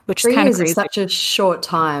 which is kind of crazy. 3 years is such a short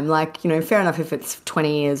time. Like, you know, fair enough if it's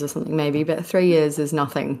 20 years or something maybe, but 3 years is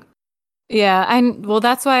nothing. Yeah, well,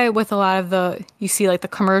 that's why with a lot of you see like the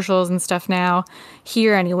commercials and stuff now,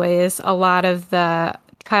 here anyways, a lot of the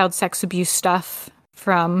child sex abuse stuff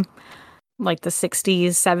from like the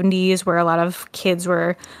 60s, 70s, where a lot of kids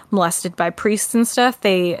were molested by priests and stuff,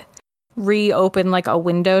 they reopened like a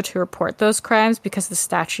window to report those crimes because the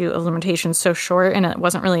statute of limitations is so short and it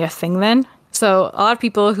wasn't really a thing then. So a lot of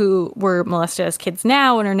people who were molested as kids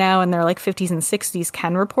now and are now in their like 50s and 60s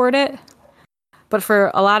can report it. But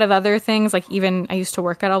for a lot of other things, like even I used to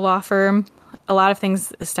work at a law firm, a lot of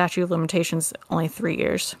things, the statute of limitations only 3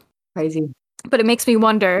 years. Crazy. But it makes me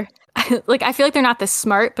wonder, like, I feel like they're not this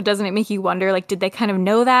smart, but doesn't it make you wonder, like, did they kind of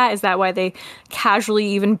know that? Is that why they casually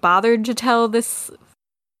even bothered to tell this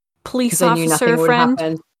police officer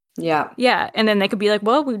friend? Yeah. Yeah. And then they could be like,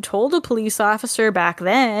 well, we told a police officer back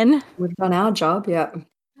then. We've done our job. Yeah.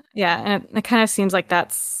 Yeah. And it kind of seems like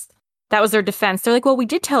that was their defense. They're like, well, we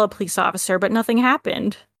did tell a police officer, but nothing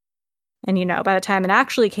happened. And, you know, by the time it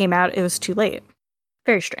actually came out, it was too late.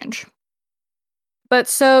 Very strange. But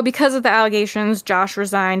so because of the allegations, Josh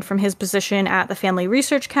resigned from his position at the Family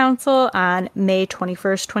Research Council on May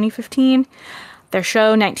 21st, 2015. Their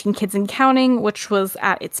show, 19 Kids and Counting, which was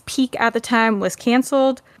at its peak at the time, was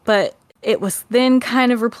canceled. But it was then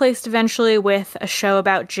kind of replaced eventually with a show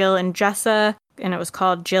about Jill and Jessa, and it was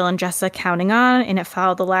called Jill and Jessa Counting On, and it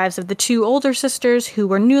followed the lives of the two older sisters who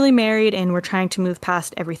were newly married and were trying to move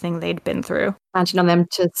past everything they'd been through. Imagine on them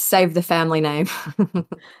to save the family name.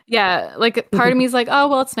 Yeah, like part of me is like, oh,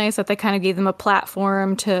 well, it's nice that they kind of gave them a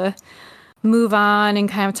platform to move on and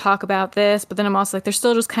kind of talk about this, but then I'm also like, they're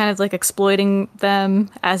still just kind of like exploiting them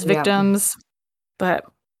as victims. But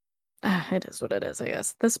it is what it is, I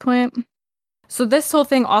guess, at this point. So this whole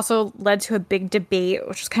thing also led to a big debate,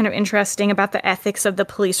 which is kind of interesting, about the ethics of the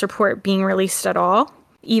police report being released at all,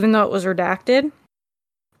 even though it was redacted.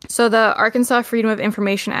 So the Arkansas Freedom of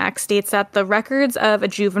Information Act states that the records of a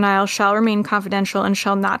juvenile shall remain confidential and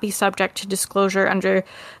shall not be subject to disclosure under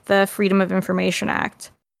the Freedom of Information Act.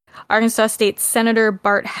 Arkansas State Senator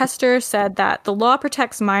Bart Hester said that the law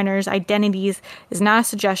protects minors' identities is not a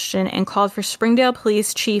suggestion and called for Springdale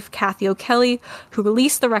Police Chief Kathy O'Kelly, who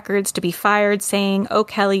released the records, to be fired, saying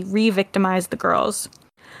O'Kelly re-victimized the girls.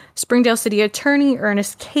 Springdale City Attorney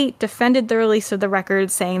Ernest Cate defended the release of the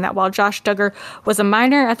records, saying that while Josh Duggar was a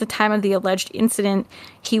minor at the time of the alleged incident,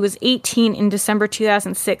 he was 18 in December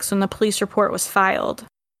 2006 when the police report was filed.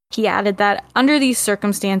 He added that under these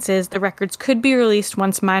circumstances, the records could be released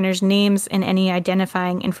once minors' names and any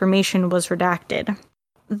identifying information was redacted.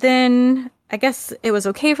 Then, I guess it was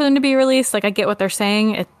okay for them to be released. Like, I get what they're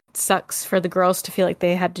saying. It sucks for the girls to feel like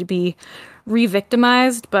they had to be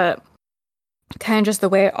re-victimized, but kind of just the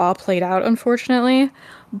way it all played out, unfortunately.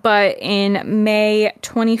 But in May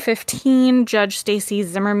 2015, Judge Stacy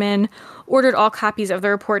Zimmerman ordered all copies of the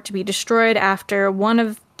report to be destroyed after one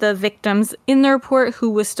of the victims in the report, who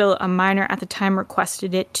was still a minor at the time,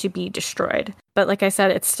 requested it to be destroyed. But like I said,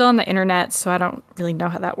 it's still on the internet, so I don't really know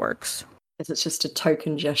how that works. It's just a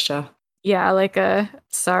token gesture. Yeah, like a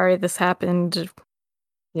sorry this happened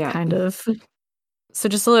Yeah. kind of. So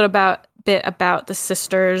just a little bit about the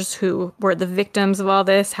sisters who were the victims of all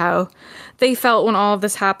this, how they felt when all of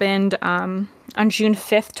this happened. On June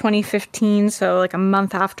 5th, 2015, so like a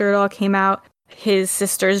month after it all came out, his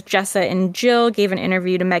sisters Jessa and Jill gave an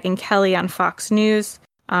interview to Megyn Kelly on Fox News,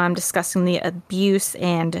 discussing the abuse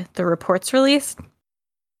and the reports released.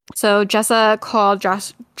 So Jessa called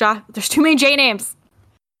Josh, there's too many J names.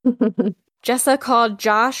 Jessa called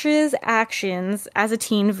Josh's actions as a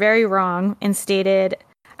teen very wrong and stated,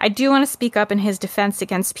 I do want to speak up in his defense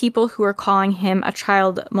against people who are calling him a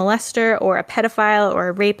child molester or a pedophile or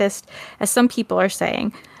a rapist, as some people are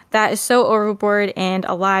saying. That is so overboard and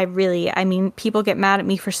a lie, really. I mean, people get mad at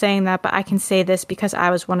me for saying that, but I can say this because I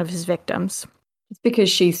was one of his victims. It's because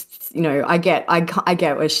she's, I get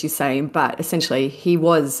what she's saying, but essentially he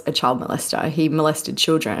was a child molester. He molested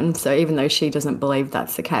children. So even though she doesn't believe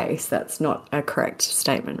that's the case, that's not a correct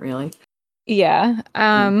statement, really. Yeah.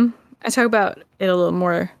 I talk about it a little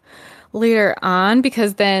more later on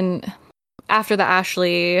because then after the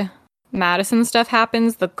Ashley Madison stuff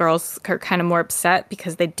happens, the girls are kind of more upset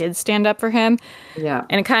because they did stand up for him. Yeah.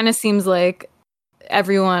 And it kind of seems like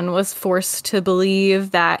everyone was forced to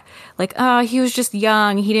believe that, like, oh, he was just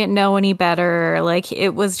young, he didn't know any better, like,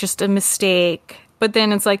 it was just a mistake. But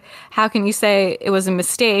then it's like, how can you say it was a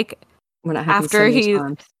mistake when it happens after so many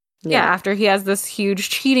times? Yeah, after he has this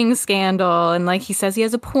huge cheating scandal and, like, he says he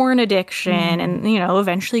has a porn addiction and,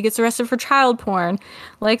 eventually gets arrested for child porn.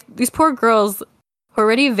 Like, these poor girls who are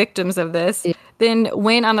already victims of this, then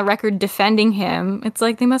went on the record defending him. It's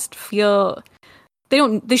like they must feel...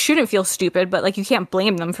 They shouldn't feel stupid, but, like, you can't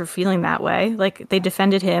blame them for feeling that way. Like, they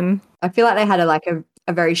defended him. I feel like they had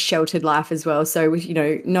a very sheltered life as well. So, with,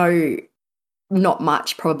 not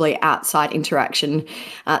much probably outside interaction,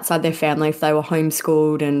 outside their family if they were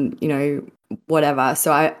homeschooled and, whatever.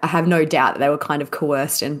 So I have no doubt that they were kind of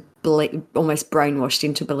coerced and almost brainwashed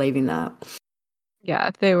into believing that.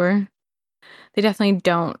 Yeah, they were. They definitely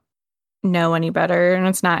don't know any better, and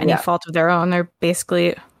it's not any fault of their own. They're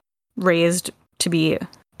basically raised to be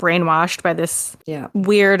brainwashed by this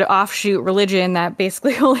weird offshoot religion that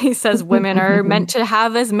basically only says women are meant to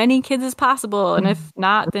have as many kids as possible, and if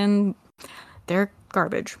not, then they're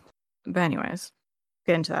garbage. But anyways,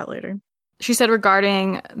 get into that later. She said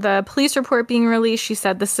regarding the police report being released, she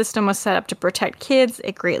said the system was set up to protect kids.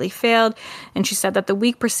 It greatly failed. And she said that the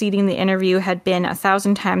week preceding the interview had been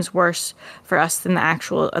 1,000 times worse for us than the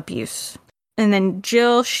actual abuse. And then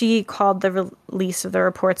Jill, she called the release of the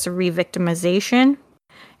reports a re-victimization. And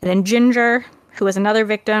then Ginger, who was another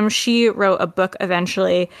victim, she wrote a book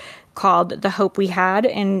eventually called The Hope We Had.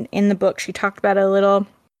 And in the book, she talked about it a little.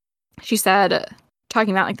 She said,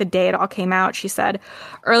 talking about like the day it all came out, she said,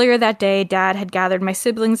 earlier that day, Dad had gathered my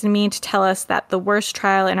siblings and me to tell us that the worst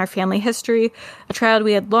trial in our family history, a trial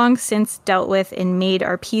we had long since dealt with and made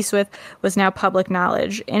our peace with, was now public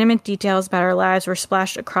knowledge. Intimate details about our lives were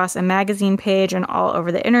splashed across a magazine page and all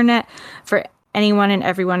over the internet for anyone and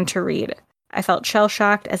everyone to read. I felt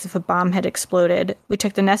shell-shocked as if a bomb had exploded. We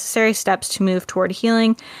took the necessary steps to move toward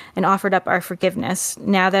healing and offered up our forgiveness.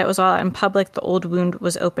 Now that it was all out in public, the old wound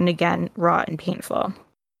was opened again, raw and painful.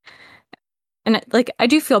 And, like, I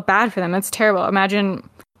do feel bad for them. It's terrible. Imagine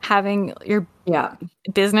having your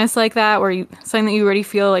business like that, where something that you already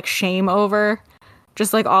feel, like, shame over,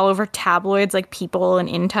 just, like, all over tabloids, like, People and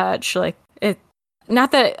In Touch, like, it.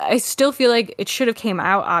 Not that I still feel like it should have came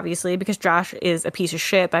out, obviously, because Josh is a piece of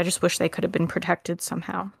shit, but I just wish they could have been protected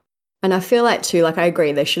somehow. And I feel like, too, like, I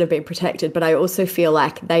agree they should have been protected, but I also feel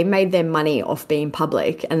like they made their money off being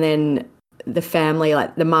public, and then the family,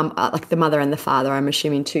 like the mum, like the mother and the father, I'm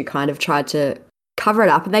assuming, too, kind of tried to cover it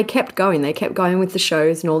up, and they kept going. They kept going with the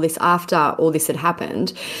shows and all this after all this had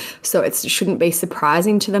happened. So it shouldn't be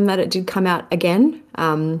surprising to them that it did come out again.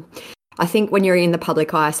 I think when you're in the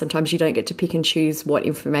public eye, sometimes you don't get to pick and choose what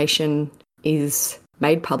information is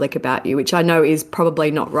made public about you, which I know is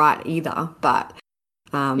probably not right either. But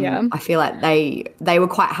I feel like they were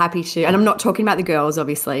quite happy to, and I'm not talking about the girls,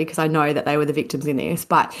 obviously, because I know that they were the victims in this,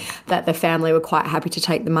 but that the family were quite happy to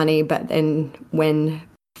take the money. But then when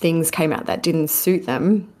things came out that didn't suit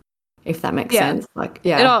them, if that makes sense,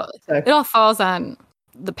 it all falls on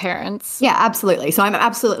the parents. Yeah, absolutely. So I'm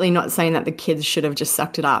absolutely not saying that the kids should have just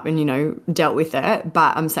sucked it up and, dealt with it.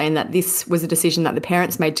 But I'm saying that this was a decision that the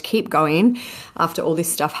parents made to keep going after all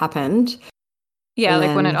this stuff happened. Yeah, and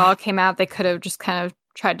like when it all came out, they could have just kind of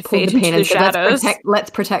tried to fade into the shadows. Let's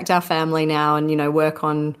protect our family now and, work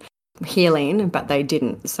on healing. But they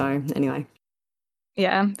didn't. So anyway.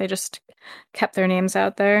 Yeah, they just kept their names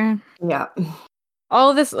out there. Yeah. All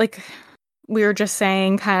of this, like, we were just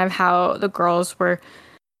saying kind of how the girls were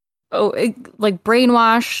like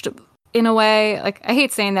brainwashed in a way. Like, I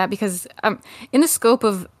hate saying that because in the scope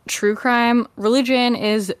of true crime, religion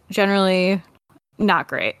is generally not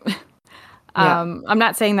great. I'm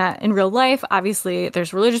not saying that in real life. Obviously,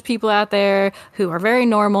 there's religious people out there who are very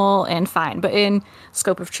normal and fine. But in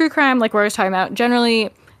scope of true crime, like what I was talking about,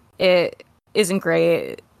 generally it isn't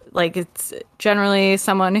great. Like, it's generally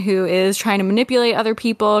someone who is trying to manipulate other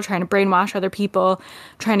people, trying to brainwash other people,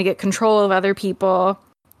 trying to get control of other people,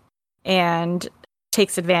 and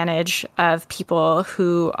takes advantage of people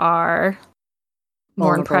who are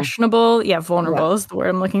more impressionable. Yeah, vulnerable is the word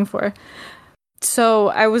I'm looking for. So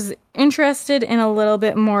I was interested in a little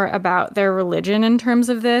bit more about their religion in terms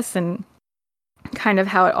of this and kind of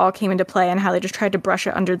how it all came into play and how they just tried to brush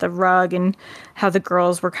it under the rug and how the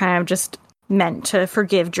girls were kind of just meant to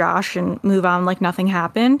forgive Josh and move on like nothing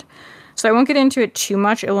happened. So I won't get into it too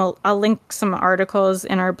much. I'll link some articles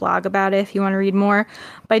in our blog about it if you want to read more.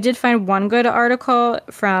 But I did find one good article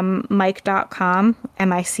from Mike.com,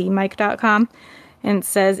 micmike.com. And it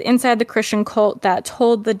says, inside the Christian cult that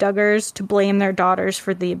told the Duggars to blame their daughters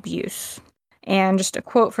for the abuse. And just a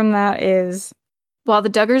quote from that is, while the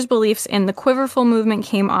Duggars' beliefs in the Quiverful movement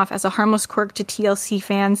came off as a harmless quirk to TLC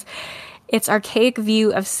fans, its archaic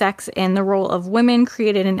view of sex and the role of women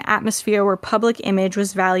created an atmosphere where public image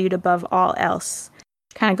was valued above all else.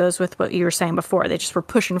 Kind of goes with what you were saying before. They just were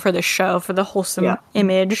pushing for the show, for the wholesome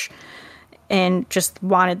image, and just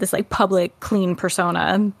wanted this like public, clean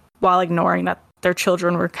persona while ignoring that their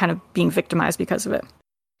children were kind of being victimized because of it.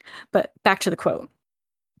 But back to the quote.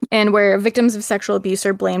 And where victims of sexual abuse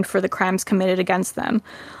are blamed for the crimes committed against them.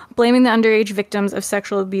 Blaming the underage victims of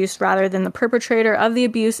sexual abuse rather than the perpetrator of the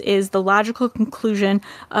abuse is the logical conclusion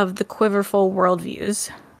of the Quiverful worldviews.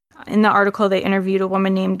 In the article, they interviewed a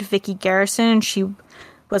woman named Vicki Garrison, and she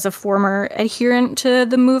was a former adherent to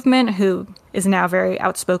the movement who is now very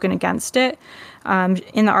outspoken against it.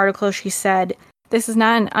 In the article, she said, "This is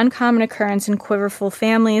not an uncommon occurrence in Quiverful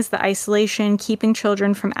families, the isolation, keeping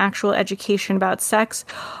children from actual education about sex.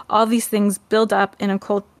 All these things build up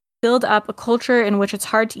a culture in which it's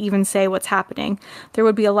hard to even say what's happening. There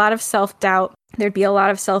would be a lot of self-doubt, there'd be a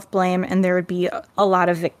lot of self-blame, and there would be a lot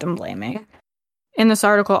of victim blaming." In this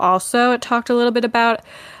article also, it talked a little bit about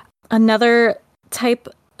another type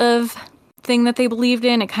of thing that they believed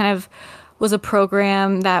in. It kind of was a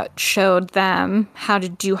program that showed them how to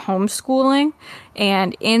do homeschooling.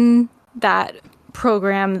 And in that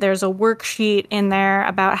program, there's a worksheet in there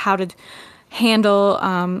about how to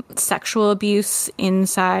handle sexual abuse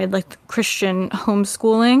inside like Christian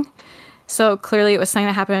homeschooling. So clearly it was something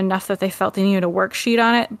that happened enough that they felt they needed a worksheet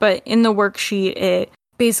on it. But in the worksheet, it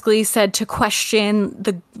basically said to question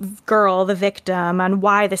the girl, the victim, on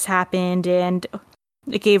why this happened, and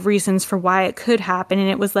it gave reasons for why it could happen. And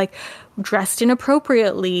it was like dressed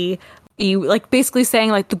inappropriately, you like basically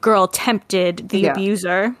saying like the girl tempted the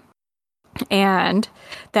abuser, and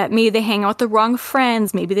that maybe they hang out with the wrong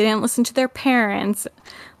friends, maybe they didn't listen to their parents.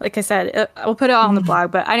 Like I said, I'll put it all on the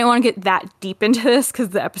blog, but I didn't want to get that deep into this because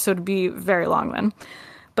the episode would be very long then.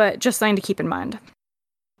 But just something to keep in mind.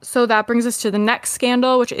 So that brings us to the next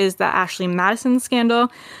scandal, which is the Ashley Madison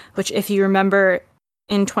scandal, which if you remember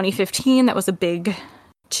in 2015, that was a big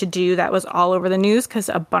to-do that was all over the news because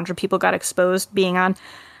a bunch of people got exposed being on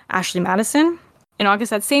Ashley Madison. In August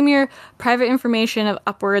that same year, private information of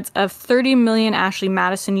upwards of 30 million Ashley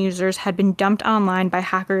Madison users had been dumped online by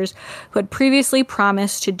hackers who had previously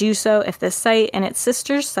promised to do so if the site and its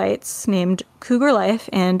sister sites named Cougar Life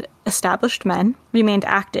and Established Men remained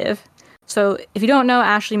active. So if you don't know,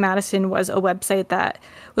 Ashley Madison was a website that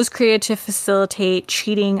was created to facilitate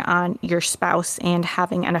cheating on your spouse and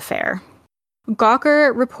having an affair.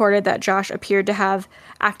 Gawker reported that Josh appeared to have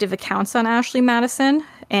active accounts on Ashley Madison,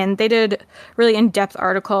 and they did a really in-depth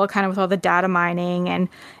article kind of with all the data mining and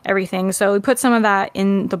everything. So we put some of that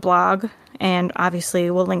in the blog, and obviously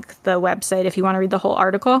we'll link the website if you want to read the whole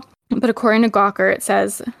article. But according to Gawker, it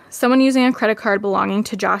says, someone using a credit card belonging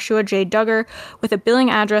to Joshua J. Duggar with a billing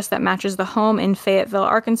address that matches the home in Fayetteville,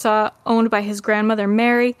 Arkansas, owned by his grandmother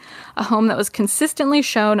Mary, a home that was consistently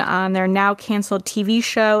shown on their now-canceled TV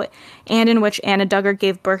show, and in which Anna Duggar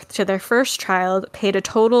gave birth to their first child, paid a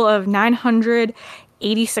total of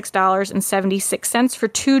 $986.76 for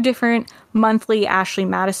 2 different monthly Ashley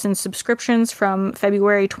Madison subscriptions from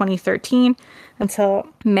February 2013 until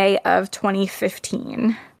May of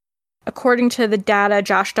 2015. According to the data,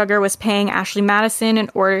 Josh Duggar was paying Ashley Madison in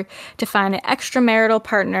order to find an extramarital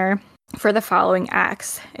partner for the following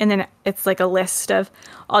acts. And then it's like a list of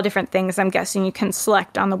all different things I'm guessing you can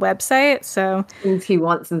select on the website. So things he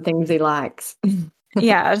wants and things he likes.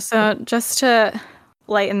 Yeah, so just to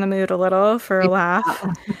lighten the mood a little for a laugh,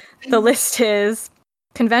 the list is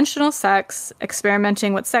conventional sex,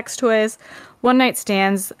 experimenting with sex toys, one-night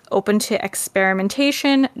stands, open to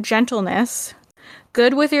experimentation, gentleness,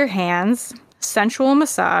 good with your hands, sensual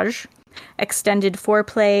massage, extended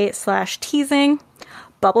foreplay/teasing,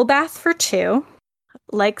 bubble bath for two,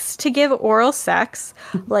 likes to give oral sex,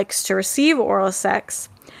 likes to receive oral sex,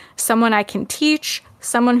 someone I can teach,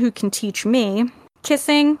 someone who can teach me,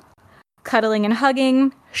 kissing, cuddling and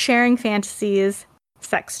hugging, sharing fantasies,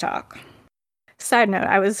 sex talk. Side note,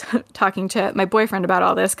 I was talking to my boyfriend about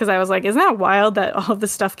all this because I was like, isn't that wild that all of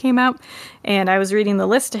this stuff came out? And I was reading the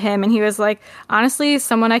list to him and he was like, honestly,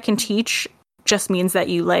 someone I can teach just means that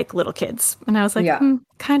you like little kids. And I was like,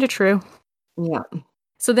 kind of true. Yeah.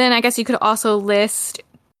 So then I guess you could also list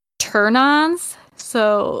turn-ons.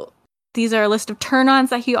 So these are a list of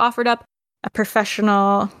turn-ons that he offered up: a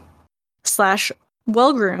professional /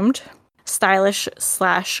 well-groomed, stylish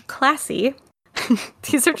 / classy.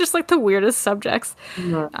 These are just like the weirdest subjects.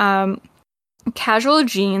 Casual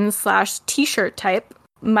jeans / t-shirt type,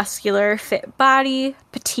 muscular fit body,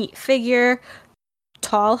 petite figure,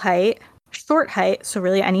 tall height, short height, so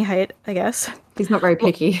really any height, I guess. He's not very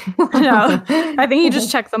picky. No, I think he just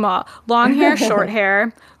checked them all. Long hair, short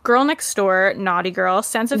hair, girl next door, naughty girl,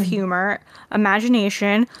 sense of humor,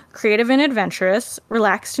 imagination, creative and adventurous,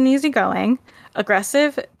 relaxed and easygoing,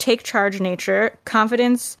 aggressive, take charge nature,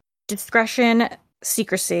 confidence, discretion,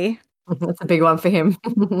 secrecy. That's a big one for him.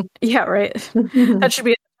 Yeah, right. That should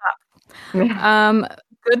be at the top.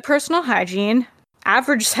 Good personal hygiene,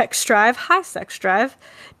 average sex drive, high sex drive,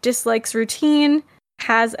 dislikes routine,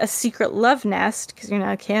 has a secret love nest, because,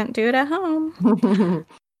 can't do it at home.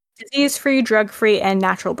 Disease-free, drug-free, and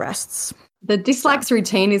natural breasts. The dislikes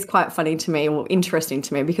routine is quite funny to me, or interesting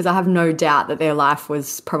to me, because I have no doubt that their life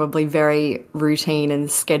was probably very routine and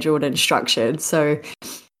scheduled and structured. So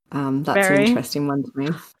that's an interesting one to me.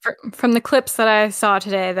 From the clips that I saw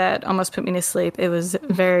today that almost put me to sleep, it was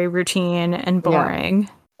very routine and boring. Yeah.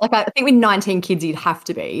 Like, I think with 19 kids, you'd have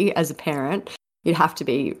to be, as a parent, you'd have to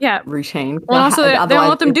be routine. Well, also, they don't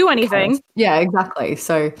let them do anything. Yeah, exactly.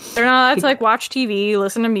 So they're not allowed to, watch TV,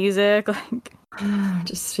 listen to music.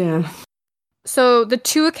 So the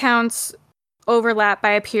two accounts overlap by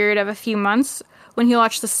a period of a few months. When he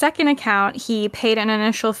launched the second account, he paid an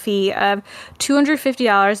initial fee of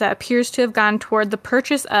 $250 that appears to have gone toward the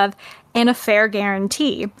purchase of an affair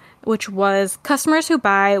guarantee, which was customers who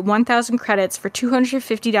buy 1,000 credits for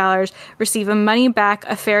 $250 receive a money-back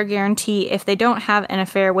affair guarantee if they don't have an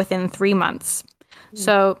affair within 3 months.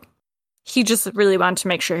 So he just really wanted to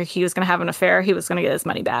make sure he was going to have an affair. He was going to get his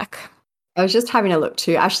money back. I was just having a look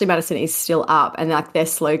too. Ashley Madison is still up, and their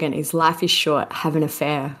slogan is "Life is short, have an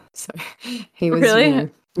affair." So he was really,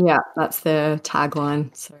 that's their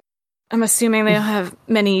tagline. So I'm assuming they'll have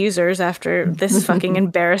many users after this fucking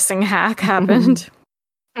embarrassing hack happened.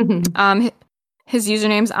 His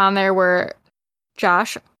usernames on there were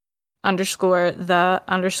Josh _the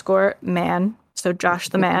 _man, so Josh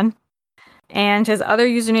the man, and his other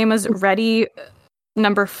username was Ready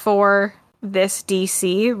 #4 this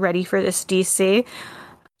DC, ready for this DC.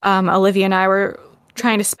 Olivia and I were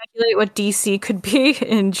trying to speculate what DC could be,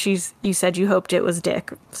 and you said you hoped it was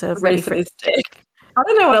Dick. So ready for this Dick. I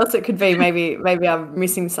don't know what else it could be. Maybe I'm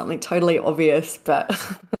missing something totally obvious, but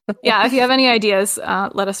yeah, if you have any ideas,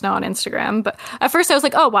 let us know on Instagram. But at first I was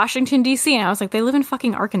like, oh, Washington DC, and I was like, they live in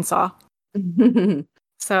fucking Arkansas.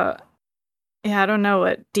 So yeah, I don't know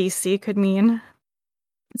what DC could mean.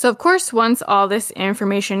 So, of course, once all this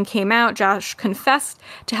information came out, Josh confessed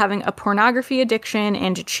to having a pornography addiction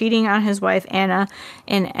and to cheating on his wife, Anna,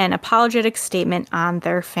 in an apologetic statement on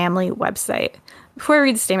their family website. Before I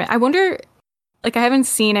read the statement, I wonder, I haven't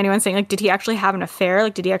seen anyone saying, did he actually have an affair?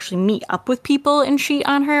 Did he actually meet up with people and cheat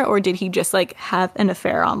on her? Or did he just, have an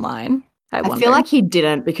affair online? I feel like he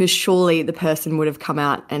didn't, because surely the person would have come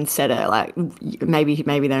out and said it. Maybe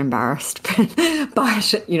they're embarrassed, but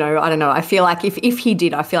I don't know. I feel like if he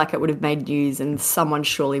did, I feel like it would have made news, and someone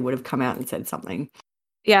surely would have come out and said something.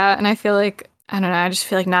 Yeah, and I feel like, I don't know, I just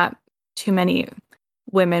feel like not too many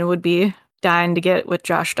women would be dying to get with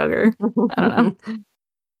Josh Duggar. I don't know.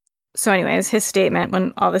 So anyways, his statement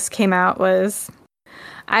when all this came out was,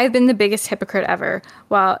 "I've been the biggest hypocrite ever.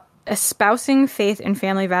 While espousing faith and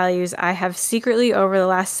family values, I have secretly over the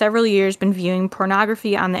last several years been viewing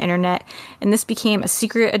pornography on the internet, and this became a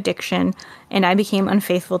secret addiction, and I became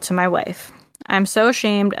unfaithful to my wife. I'm so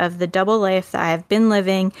ashamed of the double life that I have been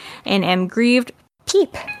living and am grieved."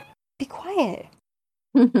 Peep, be quiet.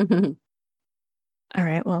 All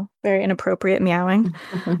right, well, very inappropriate meowing.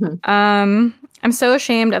 I'm so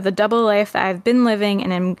ashamed of the double life that I've been living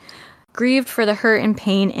and am grieved for the hurt and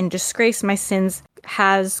pain and disgrace my sins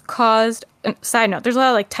has caused. Side note, there's a lot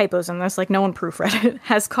of like typos in this, like no one proofread it.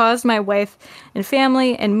 Has caused my wife and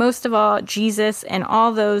family, and most of all, Jesus and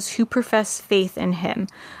all those who profess faith in him.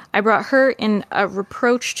 I brought hurt and a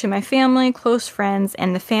reproach to my family, close friends,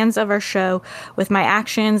 and the fans of our show with my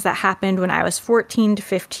actions that happened when I was 14 to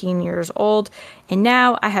 15 years old, and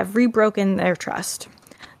now I have rebroken their trust.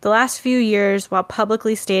 The last few years, while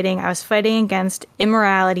publicly stating I was fighting against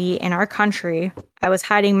immorality in our country, I was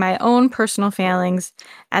hiding my own personal failings.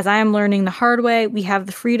 As I am learning the hard way, we have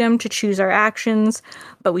the freedom to choose our actions,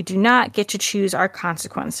 but we do not get to choose our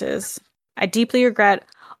consequences. I deeply regret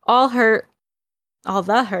all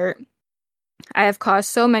the hurt I have caused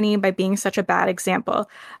so many by being such a bad example.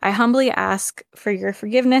 I humbly ask for your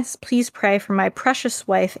forgiveness. Please pray for my precious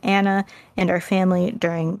wife, Anna, and our family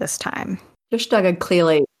during this time. Josh Duggar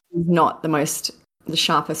clearly is not the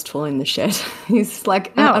sharpest tool in the shed. He's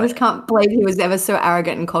like, no. I just can't believe he was ever so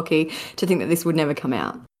arrogant and cocky to think that this would never come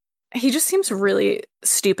out. He just seems really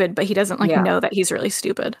stupid, but he doesn't know that he's really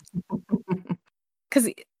stupid. Because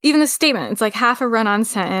even the statement, it's like half a run-on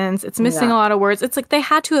sentence. It's missing a lot of words. It's like they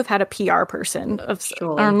had to have had a PR person,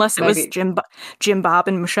 or unless it was Jim Bob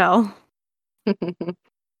and Michelle.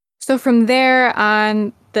 So from there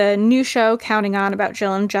on, the new show, Counting On, about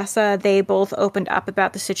Jill and Jessa, they both opened up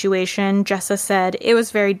about the situation. Jessa said it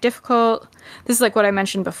was very difficult. This is like what I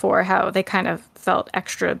mentioned before, how they kind of felt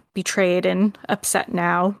extra betrayed and upset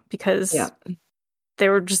now because they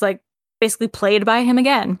were just like basically played by him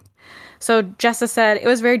again. So Jessa said, it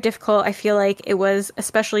was very difficult. I feel like it was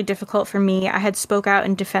especially difficult for me. I had spoke out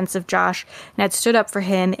in defense of Josh and had stood up for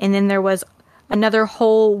him. And then there was another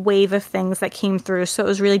whole wave of things that came through. So it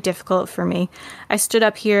was really difficult for me. I stood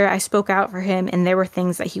up here, I spoke out for him, and there were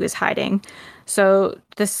things that he was hiding. So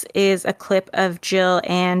this is a clip of Jill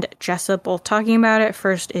and Jessa both talking about it.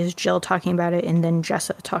 First is Jill talking about it, and then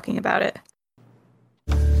Jessa talking about it.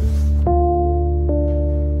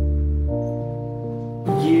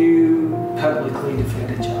 You publicly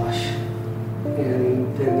defended Josh,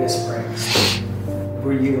 and then this breaks.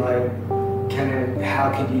 Were you like, kind of,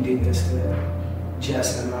 how could you do this to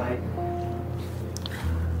Jess and I?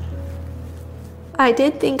 I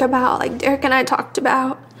did think about, like Derek and I talked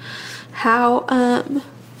about, how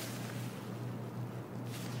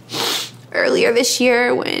earlier this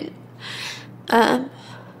year when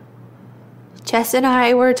Jess and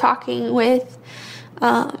I were talking with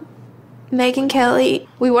Megan Kelly,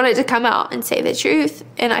 we wanted to come out and say the truth,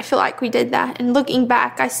 and I feel like we did that. And looking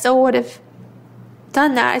back, I still would have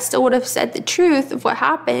done that. I still would have said the truth of what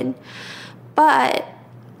happened. But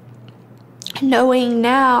knowing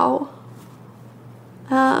now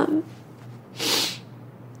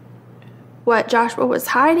what Joshua was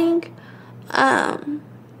hiding, I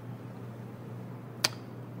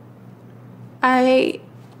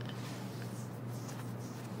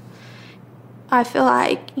feel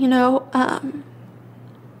like,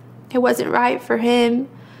 it wasn't right for him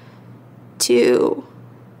to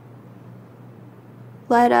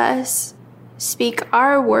let us speak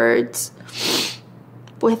our words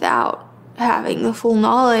without having the full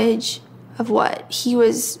knowledge of what he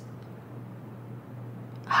was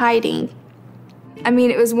hiding. I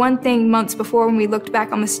mean, it was one thing months before when we looked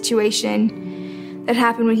back on the situation that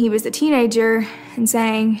happened when he was a teenager and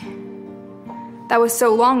saying, that was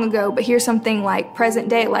so long ago, but here's something like present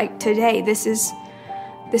day, like today. This is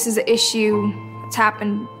an issue that's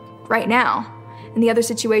happened right now. In the other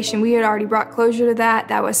situation, we had already brought closure to that.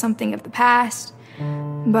 That was something of the past.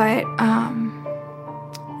 But,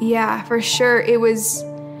 yeah, for sure, it was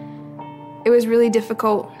really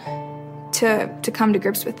difficult to come to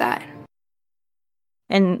grips with that.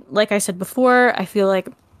 And like I said before, I feel like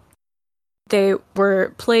they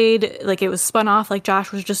were played, like it was spun off like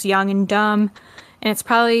Josh was just young and dumb. And it's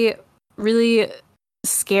probably really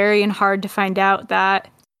scary and hard to find out that,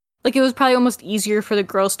 like, it was probably almost easier for the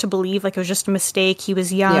girls to believe, like, it was just a mistake. He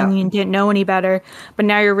was young and didn't know any better. But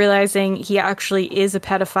now you're realizing he actually is a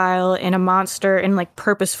pedophile and a monster and, like,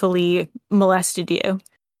 purposefully molested you.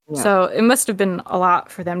 Yeah. So it must have been a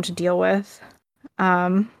lot for them to deal with.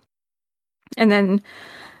 And then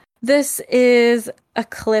this is a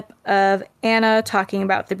clip of Anna talking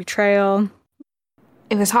about the betrayal.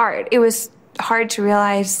 It was hard. It was hard to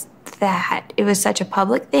realize that it was such a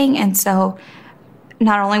public thing, and so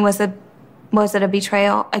not only was it a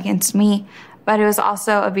betrayal against me, but it was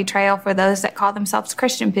also a betrayal for those that call themselves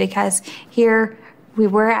Christian, because here we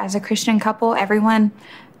were as a Christian couple. Everyone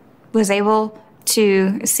was able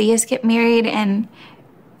to see us get married and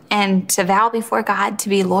to vow before God to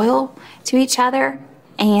be loyal to each other,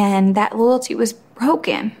 and that loyalty was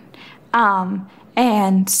broken.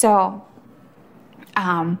 And so,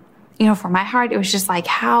 for my heart, it was just like,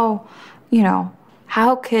 how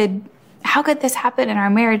could this happen in our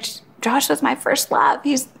marriage? Josh was my first love.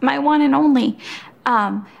 He's my one and only.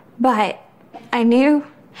 But I knew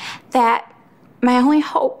that my only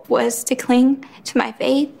hope was to cling to my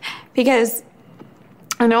faith, because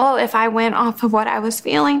I know if I went off of what I was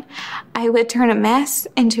feeling, I would turn a mess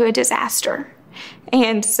into a disaster.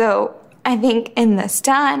 And so I think in the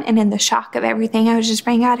stun and in the shock of everything, I was just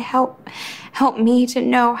praying, God, help me to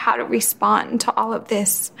know how to respond to all of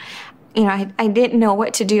this. I didn't know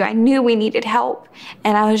what to do. I knew we needed help.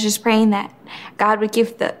 And I was just praying that God would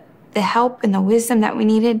give the help and the wisdom that we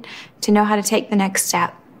needed to know how to take the next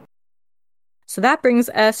step. So that brings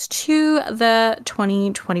us to the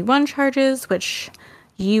 2021 charges, which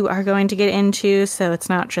you are going to get into. So it's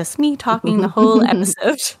not just me talking the whole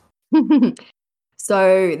episode.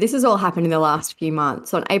 So this has all happened in the last few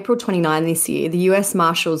months. On April 29 this year, the US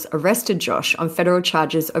Marshals arrested Josh on federal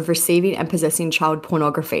charges of receiving and possessing child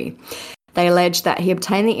pornography. They alleged that he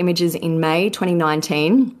obtained the images in May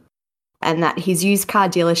 2019 and that his used car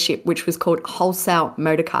dealership, which was called Wholesale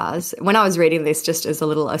Motor Cars. When I was reading this, just as a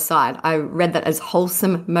little aside, I read that as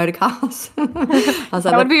Wholesome Motor Cars. I was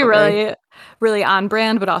like, that would be really on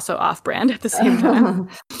brand, but also off brand at the same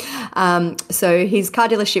time. So his car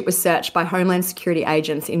dealership was searched by Homeland Security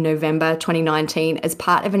agents in November 2019 as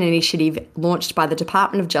part of an initiative launched by the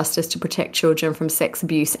Department of Justice to protect children from sex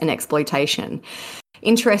abuse and exploitation.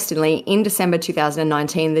 Interestingly, in December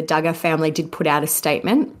 2019, the Duggar family did put out a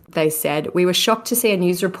statement. They said, "We were shocked to see a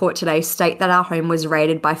news report today state that our home was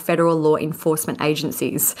raided by federal law enforcement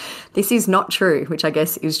agencies. This is not true," which I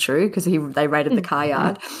guess is true because they raided the car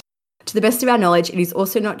yard. "To the best of our knowledge, it is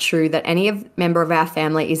also not true that any member of our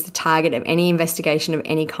family is the target of any investigation of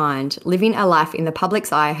any kind. Living a life in the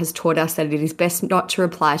public's eye has taught us that it is best not to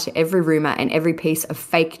reply to every rumour and every piece of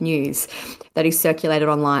fake news that is circulated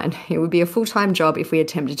online. It would be a full-time job if we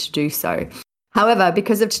attempted to do so. However,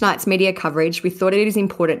 because of tonight's media coverage, we thought it is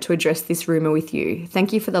important to address this rumour with you.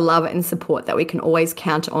 Thank you for the love and support that we can always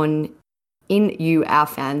count on in you, our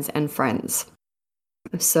fans and friends."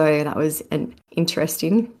 So that was an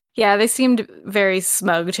interesting... Yeah, they seemed very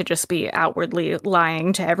smug to just be outwardly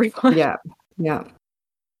lying to everyone. Yeah.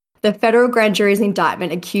 The federal grand jury's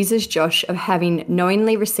indictment accuses Josh of having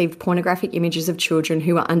knowingly received pornographic images of children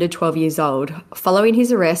who were under 12 years old. Following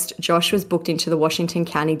his arrest, Josh was booked into the Washington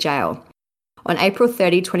County Jail. On April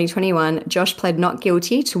 30, 2021, Josh pled not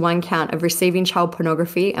guilty to one count of receiving child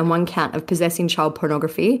pornography and one count of possessing child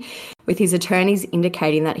pornography, with his attorneys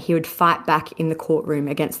indicating that he would fight back in the courtroom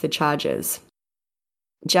against the charges.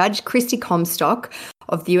 Judge Christy Comstock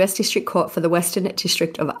of the U.S. District Court for the Western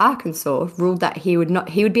District of Arkansas ruled that he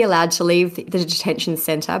would be allowed to leave the detention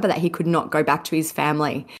center, but that he could not go back to his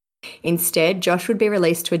family. Instead, Josh would be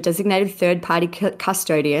released to a designated third-party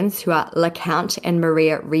custodians who are LeCount and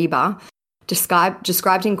Maria Reba,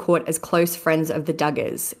 described in court as close friends of the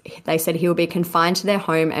Duggars. They said he will be confined to their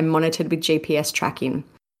home and monitored with GPS tracking.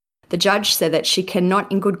 The judge said that she cannot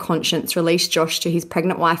in good conscience release Josh to his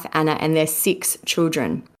pregnant wife Anna and their 6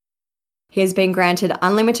 children. He has been granted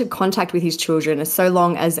unlimited contact with his children so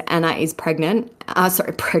long as Anna is pregnant.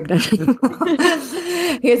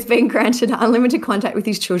 He has been granted unlimited contact with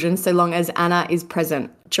his children so long as Anna is present.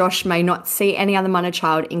 Josh may not see any other minor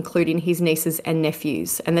child, including his nieces and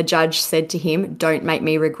nephews. And the judge said to him, "Don't make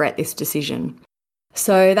me regret this decision."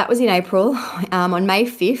 So that was in April. On May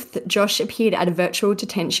 5th, Josh appeared at a virtual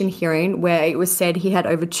detention hearing where it was said he had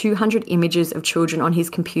over 200 images of children on his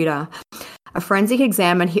computer. A forensic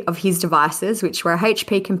exam of his devices, which were a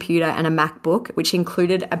HP computer and a MacBook, which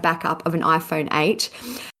included a backup of an iPhone 8,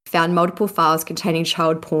 found multiple files containing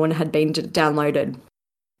child porn had been downloaded.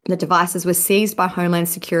 The devices were seized by Homeland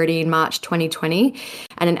Security in March 2020,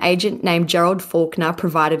 and an agent named Gerald Faulkner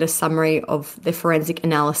provided a summary of the forensic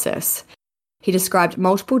analysis. He described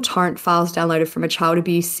multiple torrent files downloaded from a child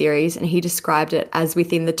abuse series, and he described it as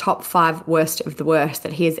within the top 5 worst of the worst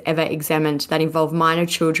that he has ever examined that involve minor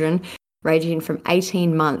children ranging from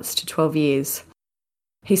 18 months to 12 years.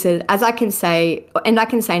 He said, I can say in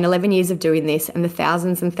 11 years of doing this and the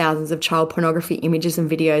thousands and thousands of child pornography images and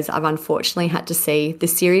videos I've unfortunately had to see, the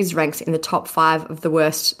series ranks in the top 5 of the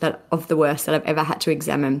worst that I've ever had to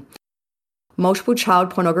examine. Multiple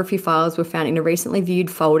child pornography files were found in a recently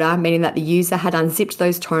viewed folder, meaning that the user had unzipped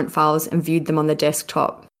those torrent files and viewed them on the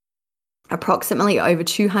desktop. Approximately over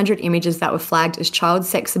 200 images that were flagged as child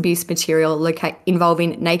sex abuse material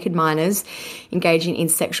involving naked minors engaging in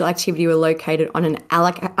sexual activity were located on an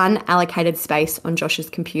unallocated space on Josh's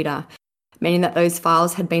computer. meaning that those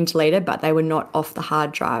files had been deleted, but they were not off the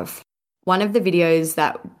hard drive. One of the videos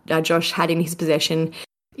that Josh had in his possession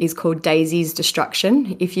is called Daisy's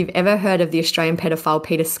Destruction. If you've ever heard of the Australian pedophile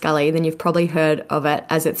Peter Scully, then you've probably heard of it,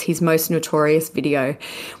 as it's his most notorious video.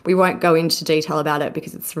 We won't go into detail about it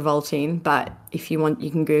because it's revolting, but if you want,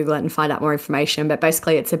 you can Google it and find out more information. But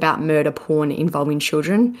basically, it's about murder porn involving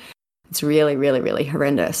children. It's really, really, really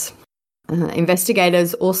horrendous.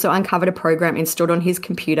 Investigators also uncovered a program installed on his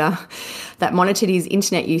computer that monitored his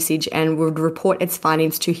internet usage and would report its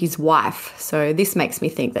findings to his wife. So this makes me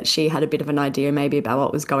think that she had a bit of an idea maybe about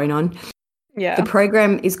what was going on. Yeah. The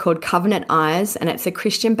program is called Covenant Eyes, and it's a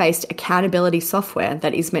Christian-based accountability software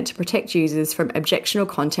that is meant to protect users from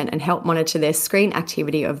objectionable content and help monitor their screen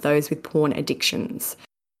activity of those with porn addictions.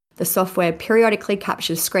 The software periodically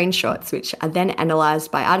captures screenshots, which are then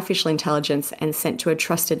analysed by artificial intelligence and sent to a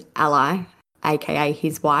trusted ally, aka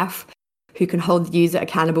his wife, who can hold the user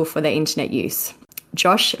accountable for their internet use.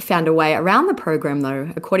 Josh found a way around the program,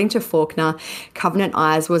 though. According to Faulkner, Covenant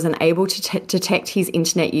Eyes was unable to detect his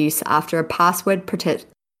internet use after a password-protected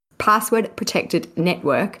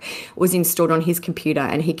network was installed on his computer,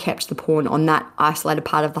 and he kept the porn on that isolated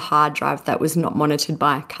part of the hard drive that was not monitored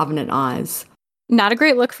by Covenant Eyes. Not a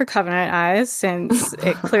great look for Covenant Eyes, since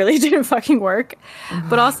it clearly didn't fucking work.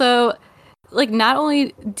 But also, like, not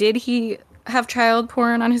only did he have child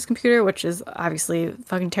porn on his computer, which is obviously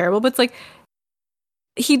fucking terrible, but it's like,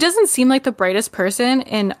 he doesn't seem like the brightest person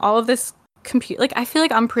in all of this like, I feel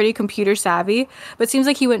like I'm pretty computer savvy, but it seems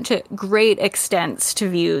like he went to great extents to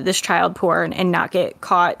view this child porn and not get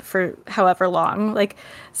caught for however long. Like,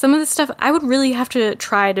 some of the stuff I would really have to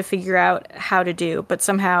try to figure out how to do, but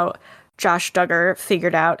somehow Josh Duggar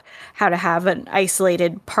figured out how to have an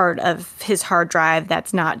isolated part of his hard drive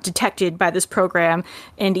that's not detected by this program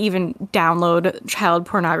and even download child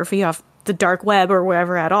pornography off the dark web or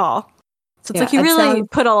wherever at all. So it's like he really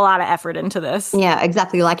put a lot of effort into this. Yeah,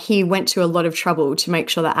 exactly. Like, he went to a lot of trouble to make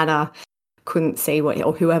sure that Anna couldn't see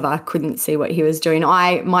or whoever couldn't see what he was doing.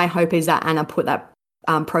 My hope is that Anna put that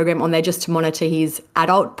program on there just to monitor his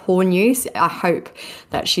adult porn use. I hope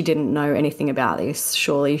that she didn't know anything about this.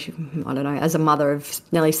 Surely, I don't know, as a mother of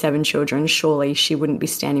nearly 7 children, surely she wouldn't be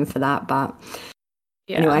standing for that. But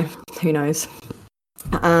anyway, who knows?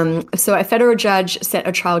 So a federal judge set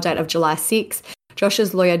a trial date of July 6th.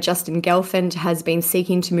 Josh's lawyer, Justin Gelfand, has been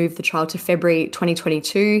seeking to move the trial to February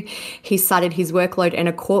 2022. He cited his workload and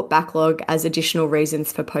a court backlog as additional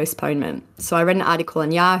reasons for postponement. So I read an article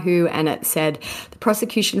on Yahoo, and it said the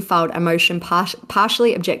prosecution filed a motion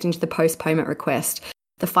partially objecting to the postponement request.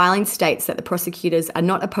 The filing states that the prosecutors are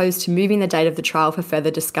not opposed to moving the date of the trial for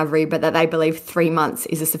further discovery, but that they believe 3 months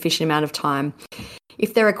is a sufficient amount of time.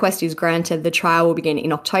 If their request is granted, the trial will begin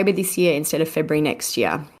in October this year instead of February next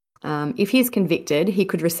year. If he is convicted, he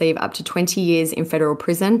could receive up to 20 years in federal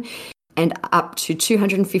prison and up to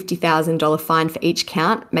 $250,000 fine for each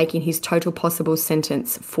count, making his total possible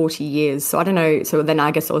sentence 40 years. So I don't know. So then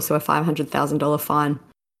I guess also a $500,000 fine.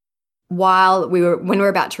 When we were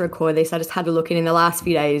about to record this, I just had a look, and in the last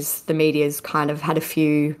few days, the media's kind of had a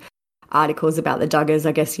few articles about the Duggars.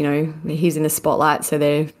 I guess, he's in the spotlight, so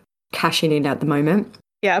they're cashing in at the moment.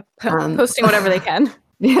 Yeah, posting whatever they can.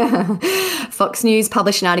 Yeah. Fox News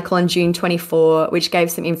published an article on June 24, which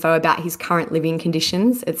gave some info about his current living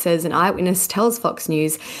conditions. It says an eyewitness tells Fox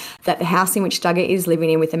News that the house in which Duggar is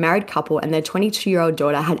living in with a married couple and their 22-year-old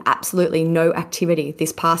daughter had absolutely no activity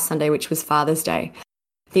this past Sunday, which was Father's Day.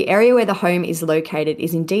 The area where the home is located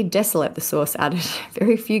is indeed desolate, the source added.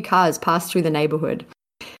 Very few cars pass through the neighbourhood.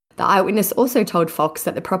 The eyewitness also told Fox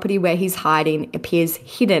that the property where he's hiding appears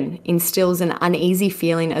hidden, instills an uneasy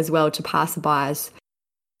feeling as well to passerbys.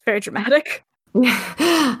 Very dramatic.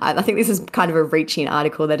 I think this is kind of a reaching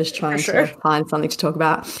article. They're just trying to find something to talk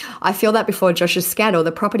about. I feel that before Josh's scandal,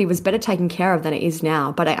 the property was better taken care of than it is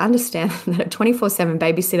now, but I understand that a 24/7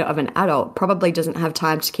 babysitter of an adult probably doesn't have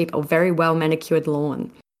time to keep a very well-manicured lawn.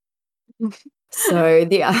 So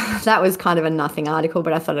that was kind of a nothing article,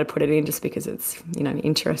 but I thought I'd put it in just because it's,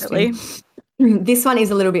 interesting. Really? This one is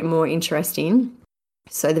a little bit more interesting.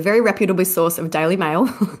 So the very reputable source of Daily Mail,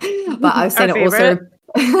 but I've seen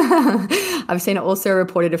I've seen it also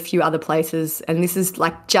reported a few other places, and this is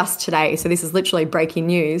like just today, so this is literally breaking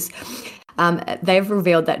news. They've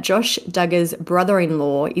revealed that Josh Duggar's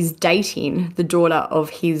brother-in-law is dating the daughter of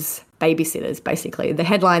his babysitters, basically. The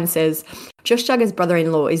headline says, Josh Duggar's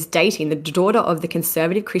brother-in-law is dating the daughter of the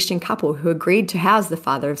conservative Christian couple who agreed to house the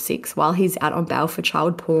father of 6 while he's out on bail for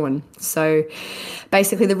child porn. So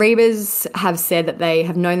basically the Reebers have said that they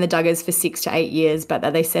have known the Duggars for 6 to 8 years, but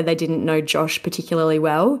that they said they didn't know Josh particularly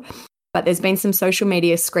well. But there's been some social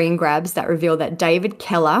media screen grabs that reveal that David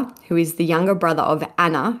Keller, who is the younger brother of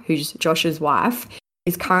Anna, who's Josh's wife,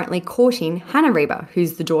 is currently courting Hannah Reba,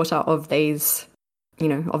 who's the daughter of these,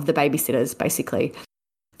 of the babysitters, basically.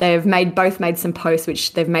 They've both made some posts,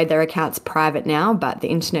 which they've made their accounts private now, but the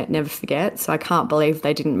internet never forgets, so I can't believe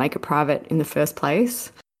they didn't make it private in the first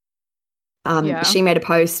place. She made a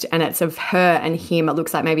post, and it's of her and him. It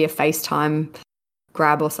looks like maybe a FaceTime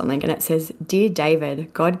grab or something, and it says, "Dear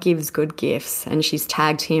David, God gives good gifts," and she's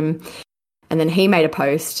tagged him. And then he made a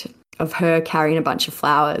post of her carrying a bunch of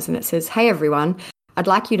flowers, and it says, "Hey everyone, I'd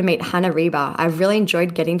like you to meet Hannah Reba. I've really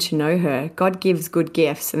enjoyed getting to know her. God gives good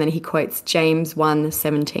gifts." And then he quotes James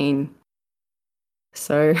 1:17.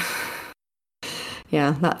 So,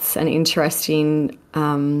 yeah, that's an interesting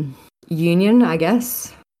union, I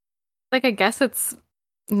guess. Like, I guess it's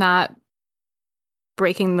not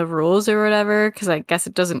breaking the rules or whatever, because I guess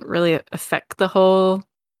it doesn't really affect the whole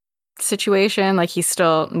situation. Like, he's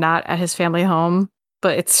still not at his family home,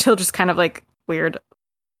 but it's still just kind of like weird.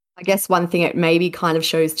 I guess one thing it maybe kind of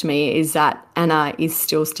shows to me is that Anna is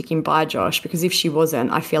still sticking by Josh, because if she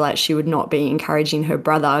wasn't, I feel like she would not be encouraging her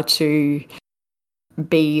brother to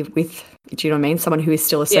be with, do you know what I mean, someone who is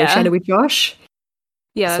still associated with Josh.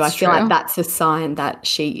 Yeah, so I that's feel true. like that's a sign that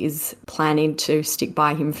she is planning to stick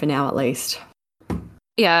by him for now, at least.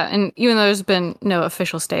 Yeah, and even though there's been no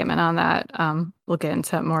official statement on that, we'll get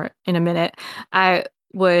into it more in a minute, I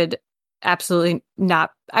would absolutely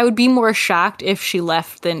not. I would be more shocked if she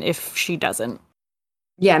left than if she doesn't.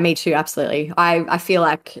 Yeah, me too, absolutely. I feel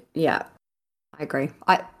like, yeah, I agree.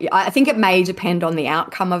 I think it may depend on the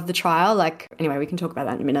outcome of the trial. Like, anyway, we can talk about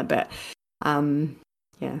that in a minute, but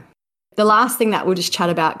yeah. The last thing that we'll just chat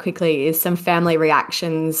about quickly is some family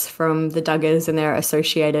reactions from the Duggars and their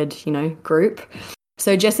associated, group.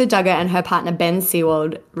 So Jessa Duggar and her partner Ben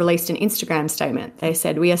Seawald released an Instagram statement. They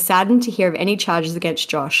said, "We are saddened to hear of any charges against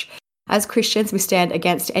Josh. As Christians, we stand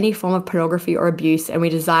against any form of pornography or abuse, and we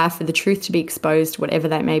desire for the truth to be exposed, whatever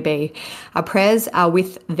that may be. Our prayers are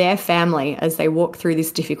with their family as they walk through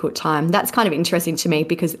this difficult time." That's kind of interesting to me,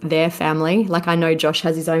 because their family, like, I know Josh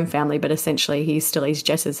has his own family, but essentially he's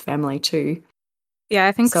Jess's family too. Yeah,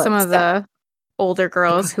 I think some of the older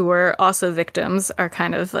girls who were also victims are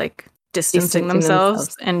kind of like distancing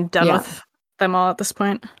themselves and done with them all at this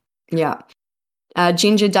point. Yeah.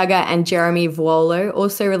 Ginger Duggar and Jeremy Vuolo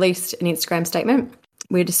also released an Instagram statement.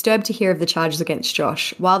 "We're disturbed to hear of the charges against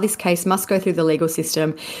Josh. While this case must go through the legal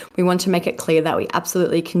system, we want to make it clear that we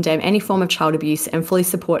absolutely condemn any form of child abuse and fully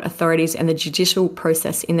support authorities and the judicial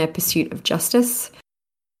process in their pursuit of justice."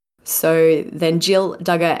 So then Jill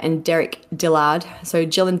Duggar and Derek Dillard. So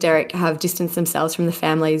Jill and Derek have distanced themselves from the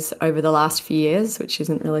families over the last few years, which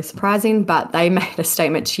isn't really surprising, but they made a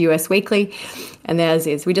statement to US Weekly, and theirs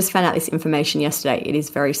is, "We just found out this information yesterday. It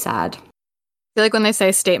is very sad." I feel like when they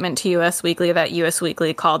say statement to US Weekly, that US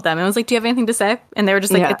Weekly called them and was like, "Do you have anything to say?" And they were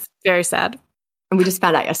just like, "It's very sad." And we just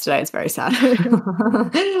found out yesterday. It's very sad.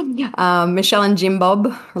 Michelle and Jim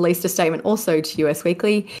Bob released a statement also to US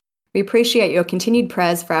Weekly. "We appreciate your continued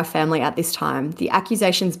prayers for our family at this time. The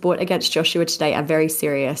accusations brought against Joshua today are very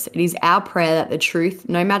serious. It is our prayer that the truth,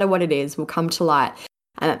 no matter what it is, will come to light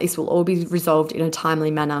and that this will all be resolved in a timely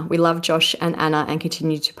manner. We love Josh and Anna and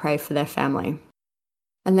continue to pray for their family."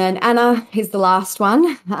 And then Anna is the last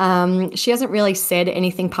one. She hasn't really said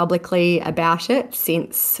anything publicly about it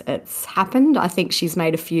since it's happened. I think she's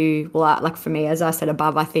made a few, well, like for me, as I said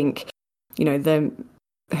above, I think,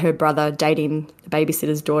 her brother dating the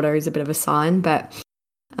babysitter's daughter is a bit of a sign. But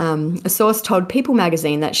a source told People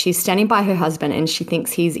magazine that she's standing by her husband and she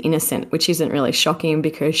thinks he's innocent, which isn't really shocking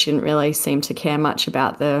because she didn't really seem to care much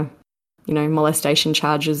about the, molestation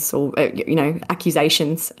charges or,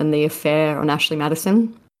 accusations and the affair on Ashley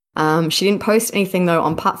Madison. She didn't post anything, though,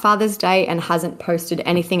 on Father's Day and hasn't posted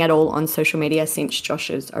anything at all on social media since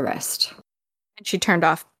Josh's arrest. And she turned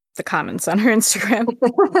off the comments on her Instagram.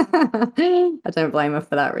 I don't blame her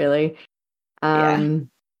for that, really.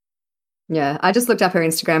 Yeah, I just looked up her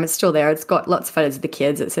Instagram. It's still there. It's got lots of photos of the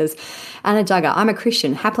kids. It says, "Anna Duggar, I'm a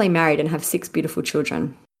Christian, happily married and have 6 beautiful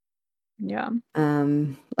children." Yeah.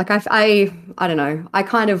 I don't know. I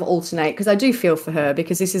kind of alternate because I do feel for her,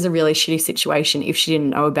 because this is a really shitty situation if she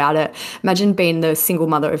didn't know about it. Imagine being the single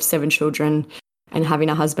mother of 7 children and having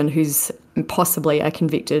a husband who's possibly a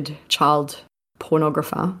convicted child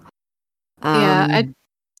pornographer. I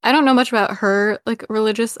don't know much about her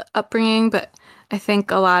religious upbringing, but I think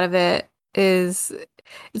a lot of it is,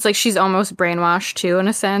 it's like she's almost brainwashed too, in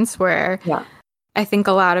a sense, where I think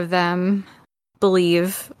a lot of them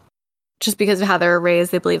believe, just because of how they're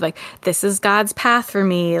raised, they believe this is God's path for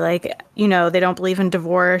me. They don't believe in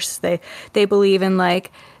divorce. They believe in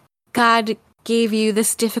God gave you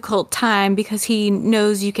this difficult time because he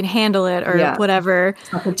knows you can handle it, or whatever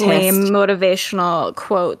lame motivational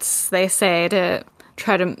quotes they say to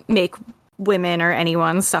try to make women or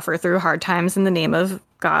anyone suffer through hard times in the name of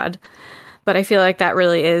God. But I feel like that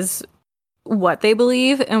really is what they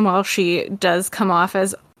believe. And while she does come off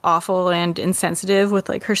as awful and insensitive with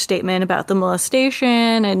like her statement about the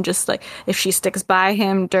molestation, and just like if she sticks by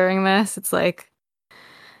him during this, it's like,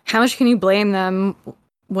 how much can you blame them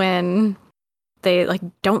when they like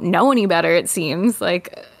don't know any better? It seems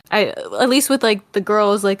like, at least with like the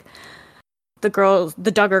Duggar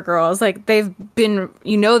girls, like they've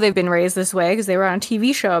been raised this way because they were on a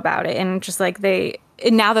TV show about it, and just like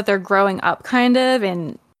now that they're growing up kind of,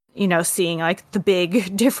 and seeing like the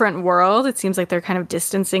big different world, it seems like they're kind of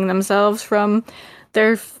distancing themselves from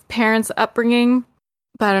their parents' upbringing.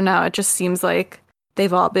 But I don't know, it just seems like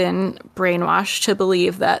they've all been brainwashed to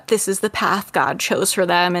believe that this is the path God chose for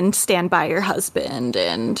them, and stand by your husband,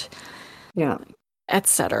 and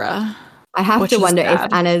etc. I have to wonder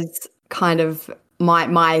if Anna's kind of,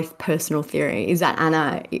 my personal theory is that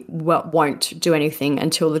Anna won't do anything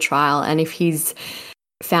until the trial, and if he's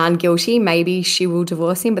found guilty, maybe she will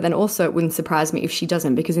divorce him. But then also it wouldn't surprise me if she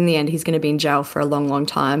doesn't, because in the end he's going to be in jail for a long, long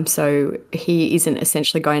time. So he isn't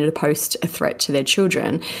essentially going to pose a threat to their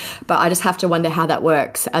children. But I just have to wonder how that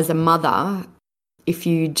works as a mother if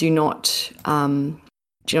you do not, do you know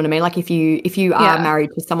what I mean? Like if you are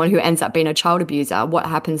married to someone who ends up being a child abuser, what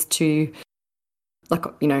happens to, like,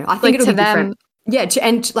 I think it'll be different. Yeah,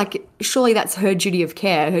 and like surely that's her duty of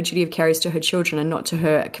care. Her duty of care is to her children and not to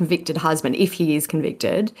her convicted husband, if he is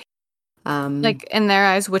convicted. Like in their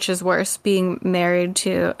eyes, which is worse, being married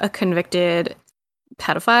to a convicted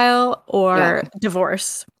pedophile or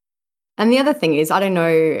divorce? And the other thing is, I don't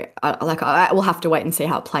know, I will have to wait and see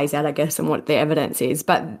how it plays out, I guess, and what the evidence is.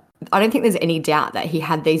 But I don't think there's any doubt that he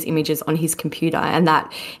had these images on his computer, and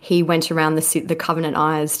that he went around the Covenant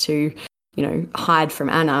Eyes to, hide from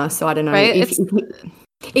Anna. So I don't know, right?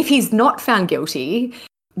 If he's not found guilty,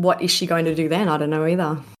 what is she going to do then? I don't know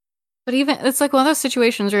either. But even, it's like one of those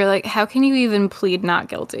situations where you're like, how can you even plead not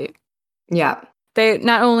guilty? Yeah. They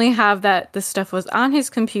not only have that this stuff was on his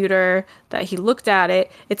computer, that he looked at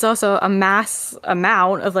it, it's also a mass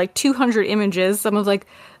amount of like 200 images, some of like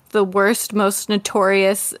the worst, most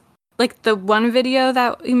notorious, like the one video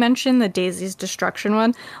that you mentioned, the Daisy's Destruction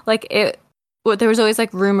one, like there was always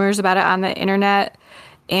like rumors about it on the internet,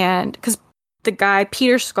 and because the guy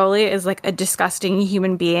Peter Scully is like a disgusting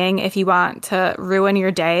human being. If you want to ruin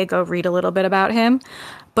your day, go read a little bit about him.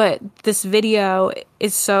 But this video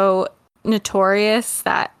is so notorious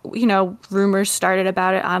that rumors started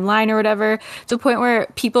about it online or whatever, to the point where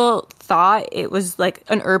people thought it was like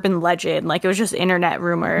an urban legend, like it was just internet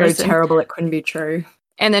rumors. So terrible it couldn't be true.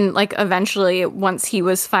 And then like eventually, once he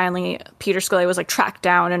was Peter Scully was like tracked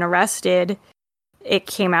down and arrested, it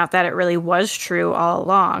came out that it really was true all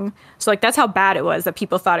along. So like that's how bad it was, that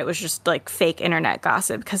people thought it was just like fake internet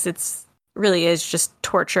gossip, because it's really is just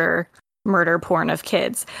torture, murder porn of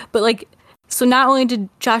kids. But like, so not only did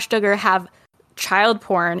Josh Duggar have child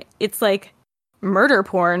porn, it's like murder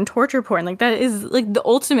porn, torture porn. Like that is like the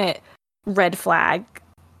ultimate red flag,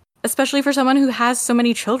 especially for someone who has so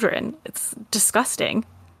many children. It's disgusting.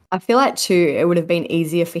 I feel like too, it would have been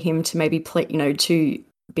easier for him to maybe to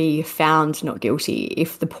be found not guilty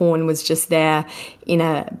if the porn was just there in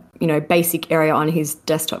a basic area on his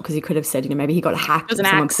desktop, because he could have said maybe he got hacked and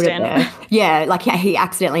someone put it there. Yeah, like he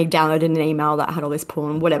accidentally downloaded an email that had all this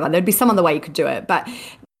porn, whatever. There'd be some other way you could do it. But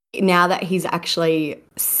now that he's actually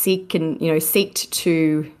seeked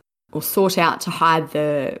to or sought out to hide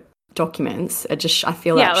the documents, I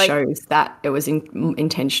feel that shows that it was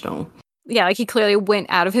intentional. Yeah, like he clearly went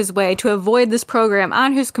out of his way to avoid this program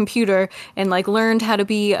on his computer, and like learned how to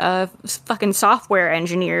be a fucking software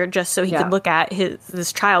engineer just so he could look at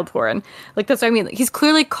this child porn. Like that's what I mean. He's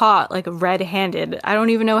clearly caught like red-handed. I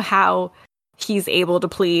don't even know how he's able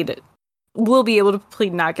to will be able to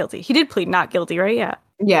plead not guilty. He did plead not guilty, right? Yeah.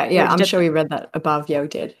 Yeah. I'm sure we read that above. Yeah, we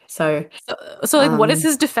did. So like, what is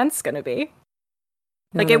his defense going to be?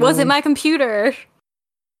 Like, it wasn't my computer.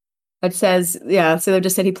 It says, so they've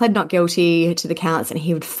just said he pled not guilty to the counts and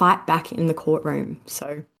he would fight back in the courtroom.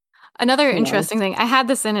 So another interesting thing, I had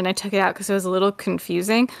this in and I took it out because it was a little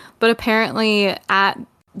confusing, but apparently at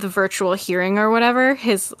the virtual hearing or whatever,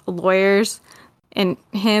 his lawyers and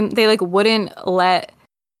him, they like wouldn't let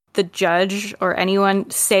the judge or anyone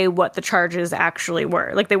say what the charges actually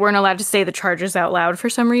were. Like they weren't allowed to say the charges out loud for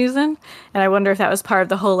some reason. And I wonder if that was part of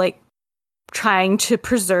the whole like trying to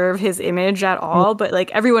preserve his image at all, but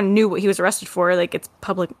like everyone knew what he was arrested for. Like it's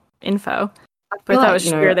public info. But I thought it was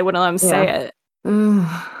just weird they wouldn't let him say it.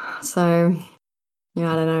 So,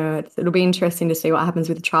 yeah, I don't know. It'll be interesting to see what happens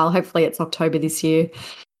with the trial. Hopefully it's October this year.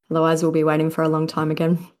 Otherwise, we'll be waiting for a long time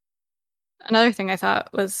again. Another thing I thought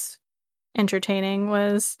was entertaining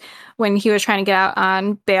was when he was trying to get out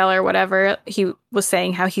on bail or whatever, he was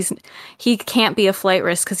saying how he can't be a flight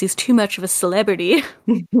risk because he's too much of a celebrity.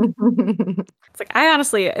 It's like, I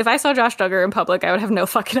honestly, if I saw Josh Duggar in public, I would have no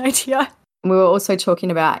fucking idea. We were also talking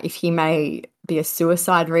about if he may be a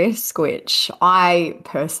suicide risk, which I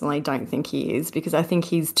personally don't think he is, because I think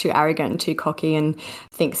he's too arrogant and too cocky and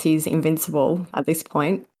thinks he's invincible at this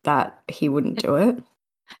point, that he wouldn't do it.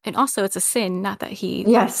 And also, it's a sin, not that he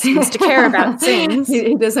seems to care about sins.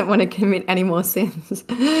 He doesn't want to commit any more sins.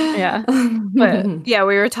 Yeah. But yeah,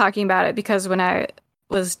 we were talking about it because when I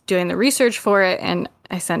was doing the research for it, and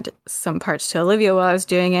I sent some parts to Olivia while I was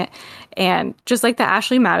doing it, and just like the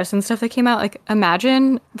Ashley Madison stuff that came out, like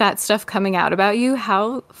imagine that stuff coming out about you,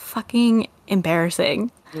 how fucking embarrassing.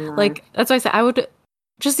 Yeah. Like, that's why I said I would,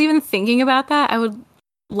 just even thinking about that, I would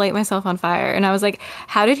light myself on fire. And I was like,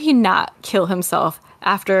 how did he not kill himself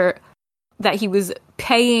after that? He was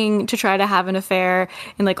paying to try to have an affair,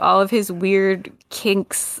 and like all of his weird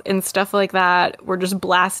kinks and stuff like that were just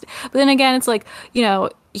blasted. But then again, it's like, you know,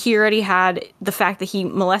 he already had the fact that he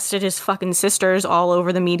molested his fucking sisters all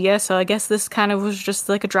over the media. So I guess this kind of was just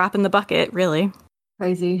like a drop in the bucket, really.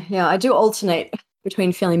 Crazy. Yeah, I do alternate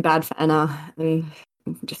between feeling bad for Anna and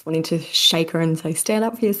just wanting to shake her and say, stand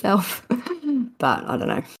up for yourself. But I don't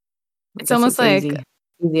know. It's almost like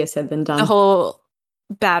easier said than done. The whole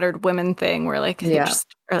battered women thing where like they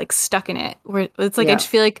just are like stuck in it, where it's like I just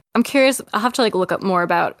feel like I'm curious. I'll have to like look up more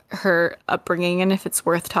about her upbringing, and if it's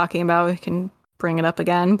worth talking about, we can bring it up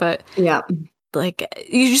again. But like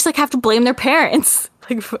you just like have to blame their parents,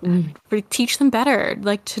 like for teach them better,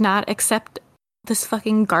 like to not accept this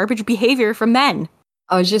fucking garbage behavior from men.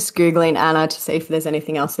 I was just Googling Anna to see if there's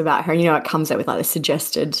anything else about her, and you know, it comes up with like the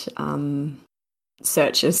suggested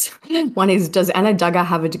searches. One is, does Anna Duggar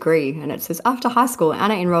have a degree? And it says, after high school,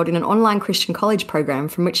 Anna enrolled in an online Christian college program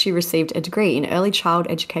from which she received a degree in early child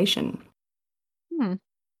education. So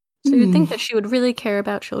you'd think that she would really care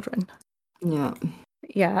about children.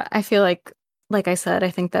 Yeah, I feel like I said,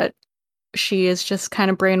 I think that she is just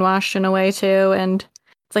kind of brainwashed in a way too, and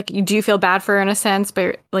it's like you do feel bad for her in a sense,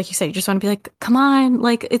 but like you said, you just want to be like, come on,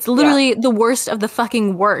 like it's literally the worst of the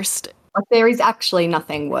fucking worst. Like, there is actually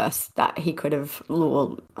nothing worse that he could have,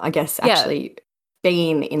 well, I guess actually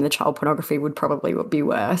being in the child pornography would probably be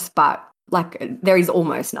worse, but like there is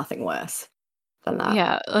almost nothing worse than that.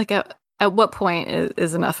 Yeah, like at what point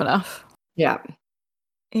is enough? Yeah.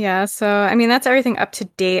 Yeah, so I mean, that's everything up to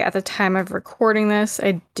date at the time of recording this.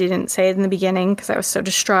 I didn't say it in the beginning because I was so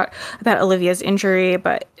distraught about Olivia's injury,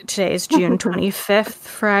 but today is June 25th,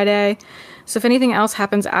 Friday. So if anything else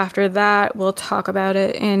happens after that, we'll talk about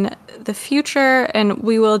it in the future. And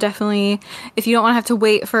we will definitely, if you don't want to have to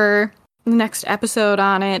wait for the next episode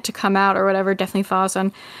on it to come out or whatever, definitely follow us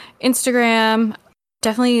on Instagram.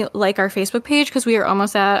 Definitely like our Facebook page because we are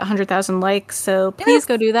almost at 100,000 likes. So please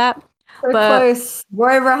go do that. So close.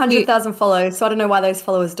 We're over 100,000 followers, so I don't know why those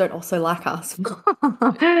followers don't also like us.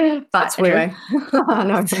 But anyway, I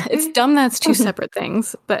know. It's dumb that it's two separate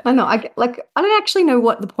things. But I know. I don't actually know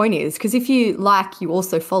what the point is, because if you like, you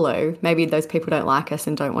also follow. Maybe those people don't like us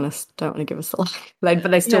and don't want to give us a like,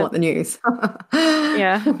 but they still want the news.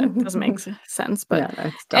 Yeah, it doesn't make sense.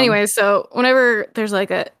 But anyway, so whenever there's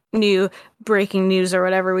like a new breaking news or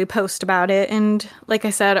whatever, we post about it. And like I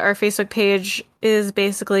said, our Facebook page is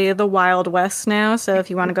basically the Wild West now. So if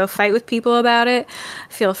you want to go fight with people about it,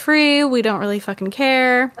 feel free. We don't really fucking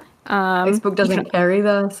care. Facebook doesn't care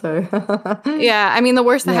either. So yeah, I mean, the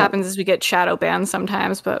worst that happens is we get shadow banned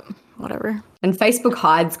sometimes, but whatever. And Facebook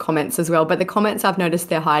hides comments as well. But the comments I've noticed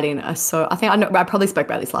they're hiding are so, I probably spoke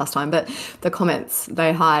about this last time, but the comments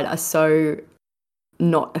they hide are so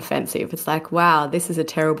not offensive. It's like, wow, this is a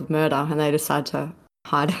terrible murder, and they decide to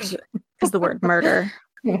hide it because the word murder.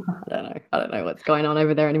 Yeah, I don't know what's going on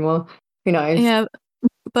over there anymore. Who knows? Yeah,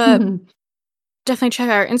 but definitely check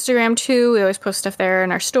out our Instagram too. We always post stuff there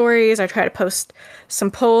in our stories. I try to post some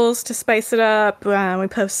polls to spice it up. We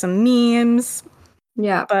post some memes.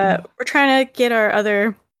 Yeah, but we're trying to get our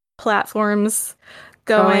other platforms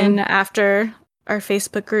going after our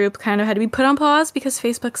Facebook group kind of had to be put on pause because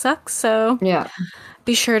Facebook sucks. So yeah,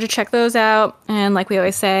 be sure to check those out. And like we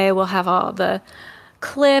always say, we'll have all the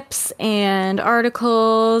clips and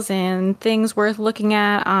articles and things worth looking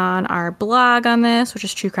at on our blog on this, which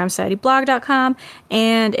is truecrimesocietyblog.com.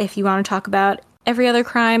 And if you want to talk about every other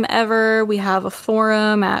crime ever, we have a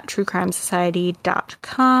forum at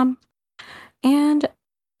truecrimesociety.com. And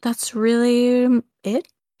that's really it,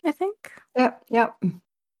 I think. Yep.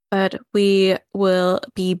 But we will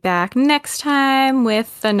be back next time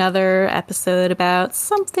with another episode about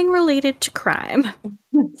something related to crime.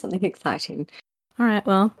 Something exciting. All right,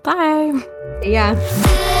 well, bye. Yeah.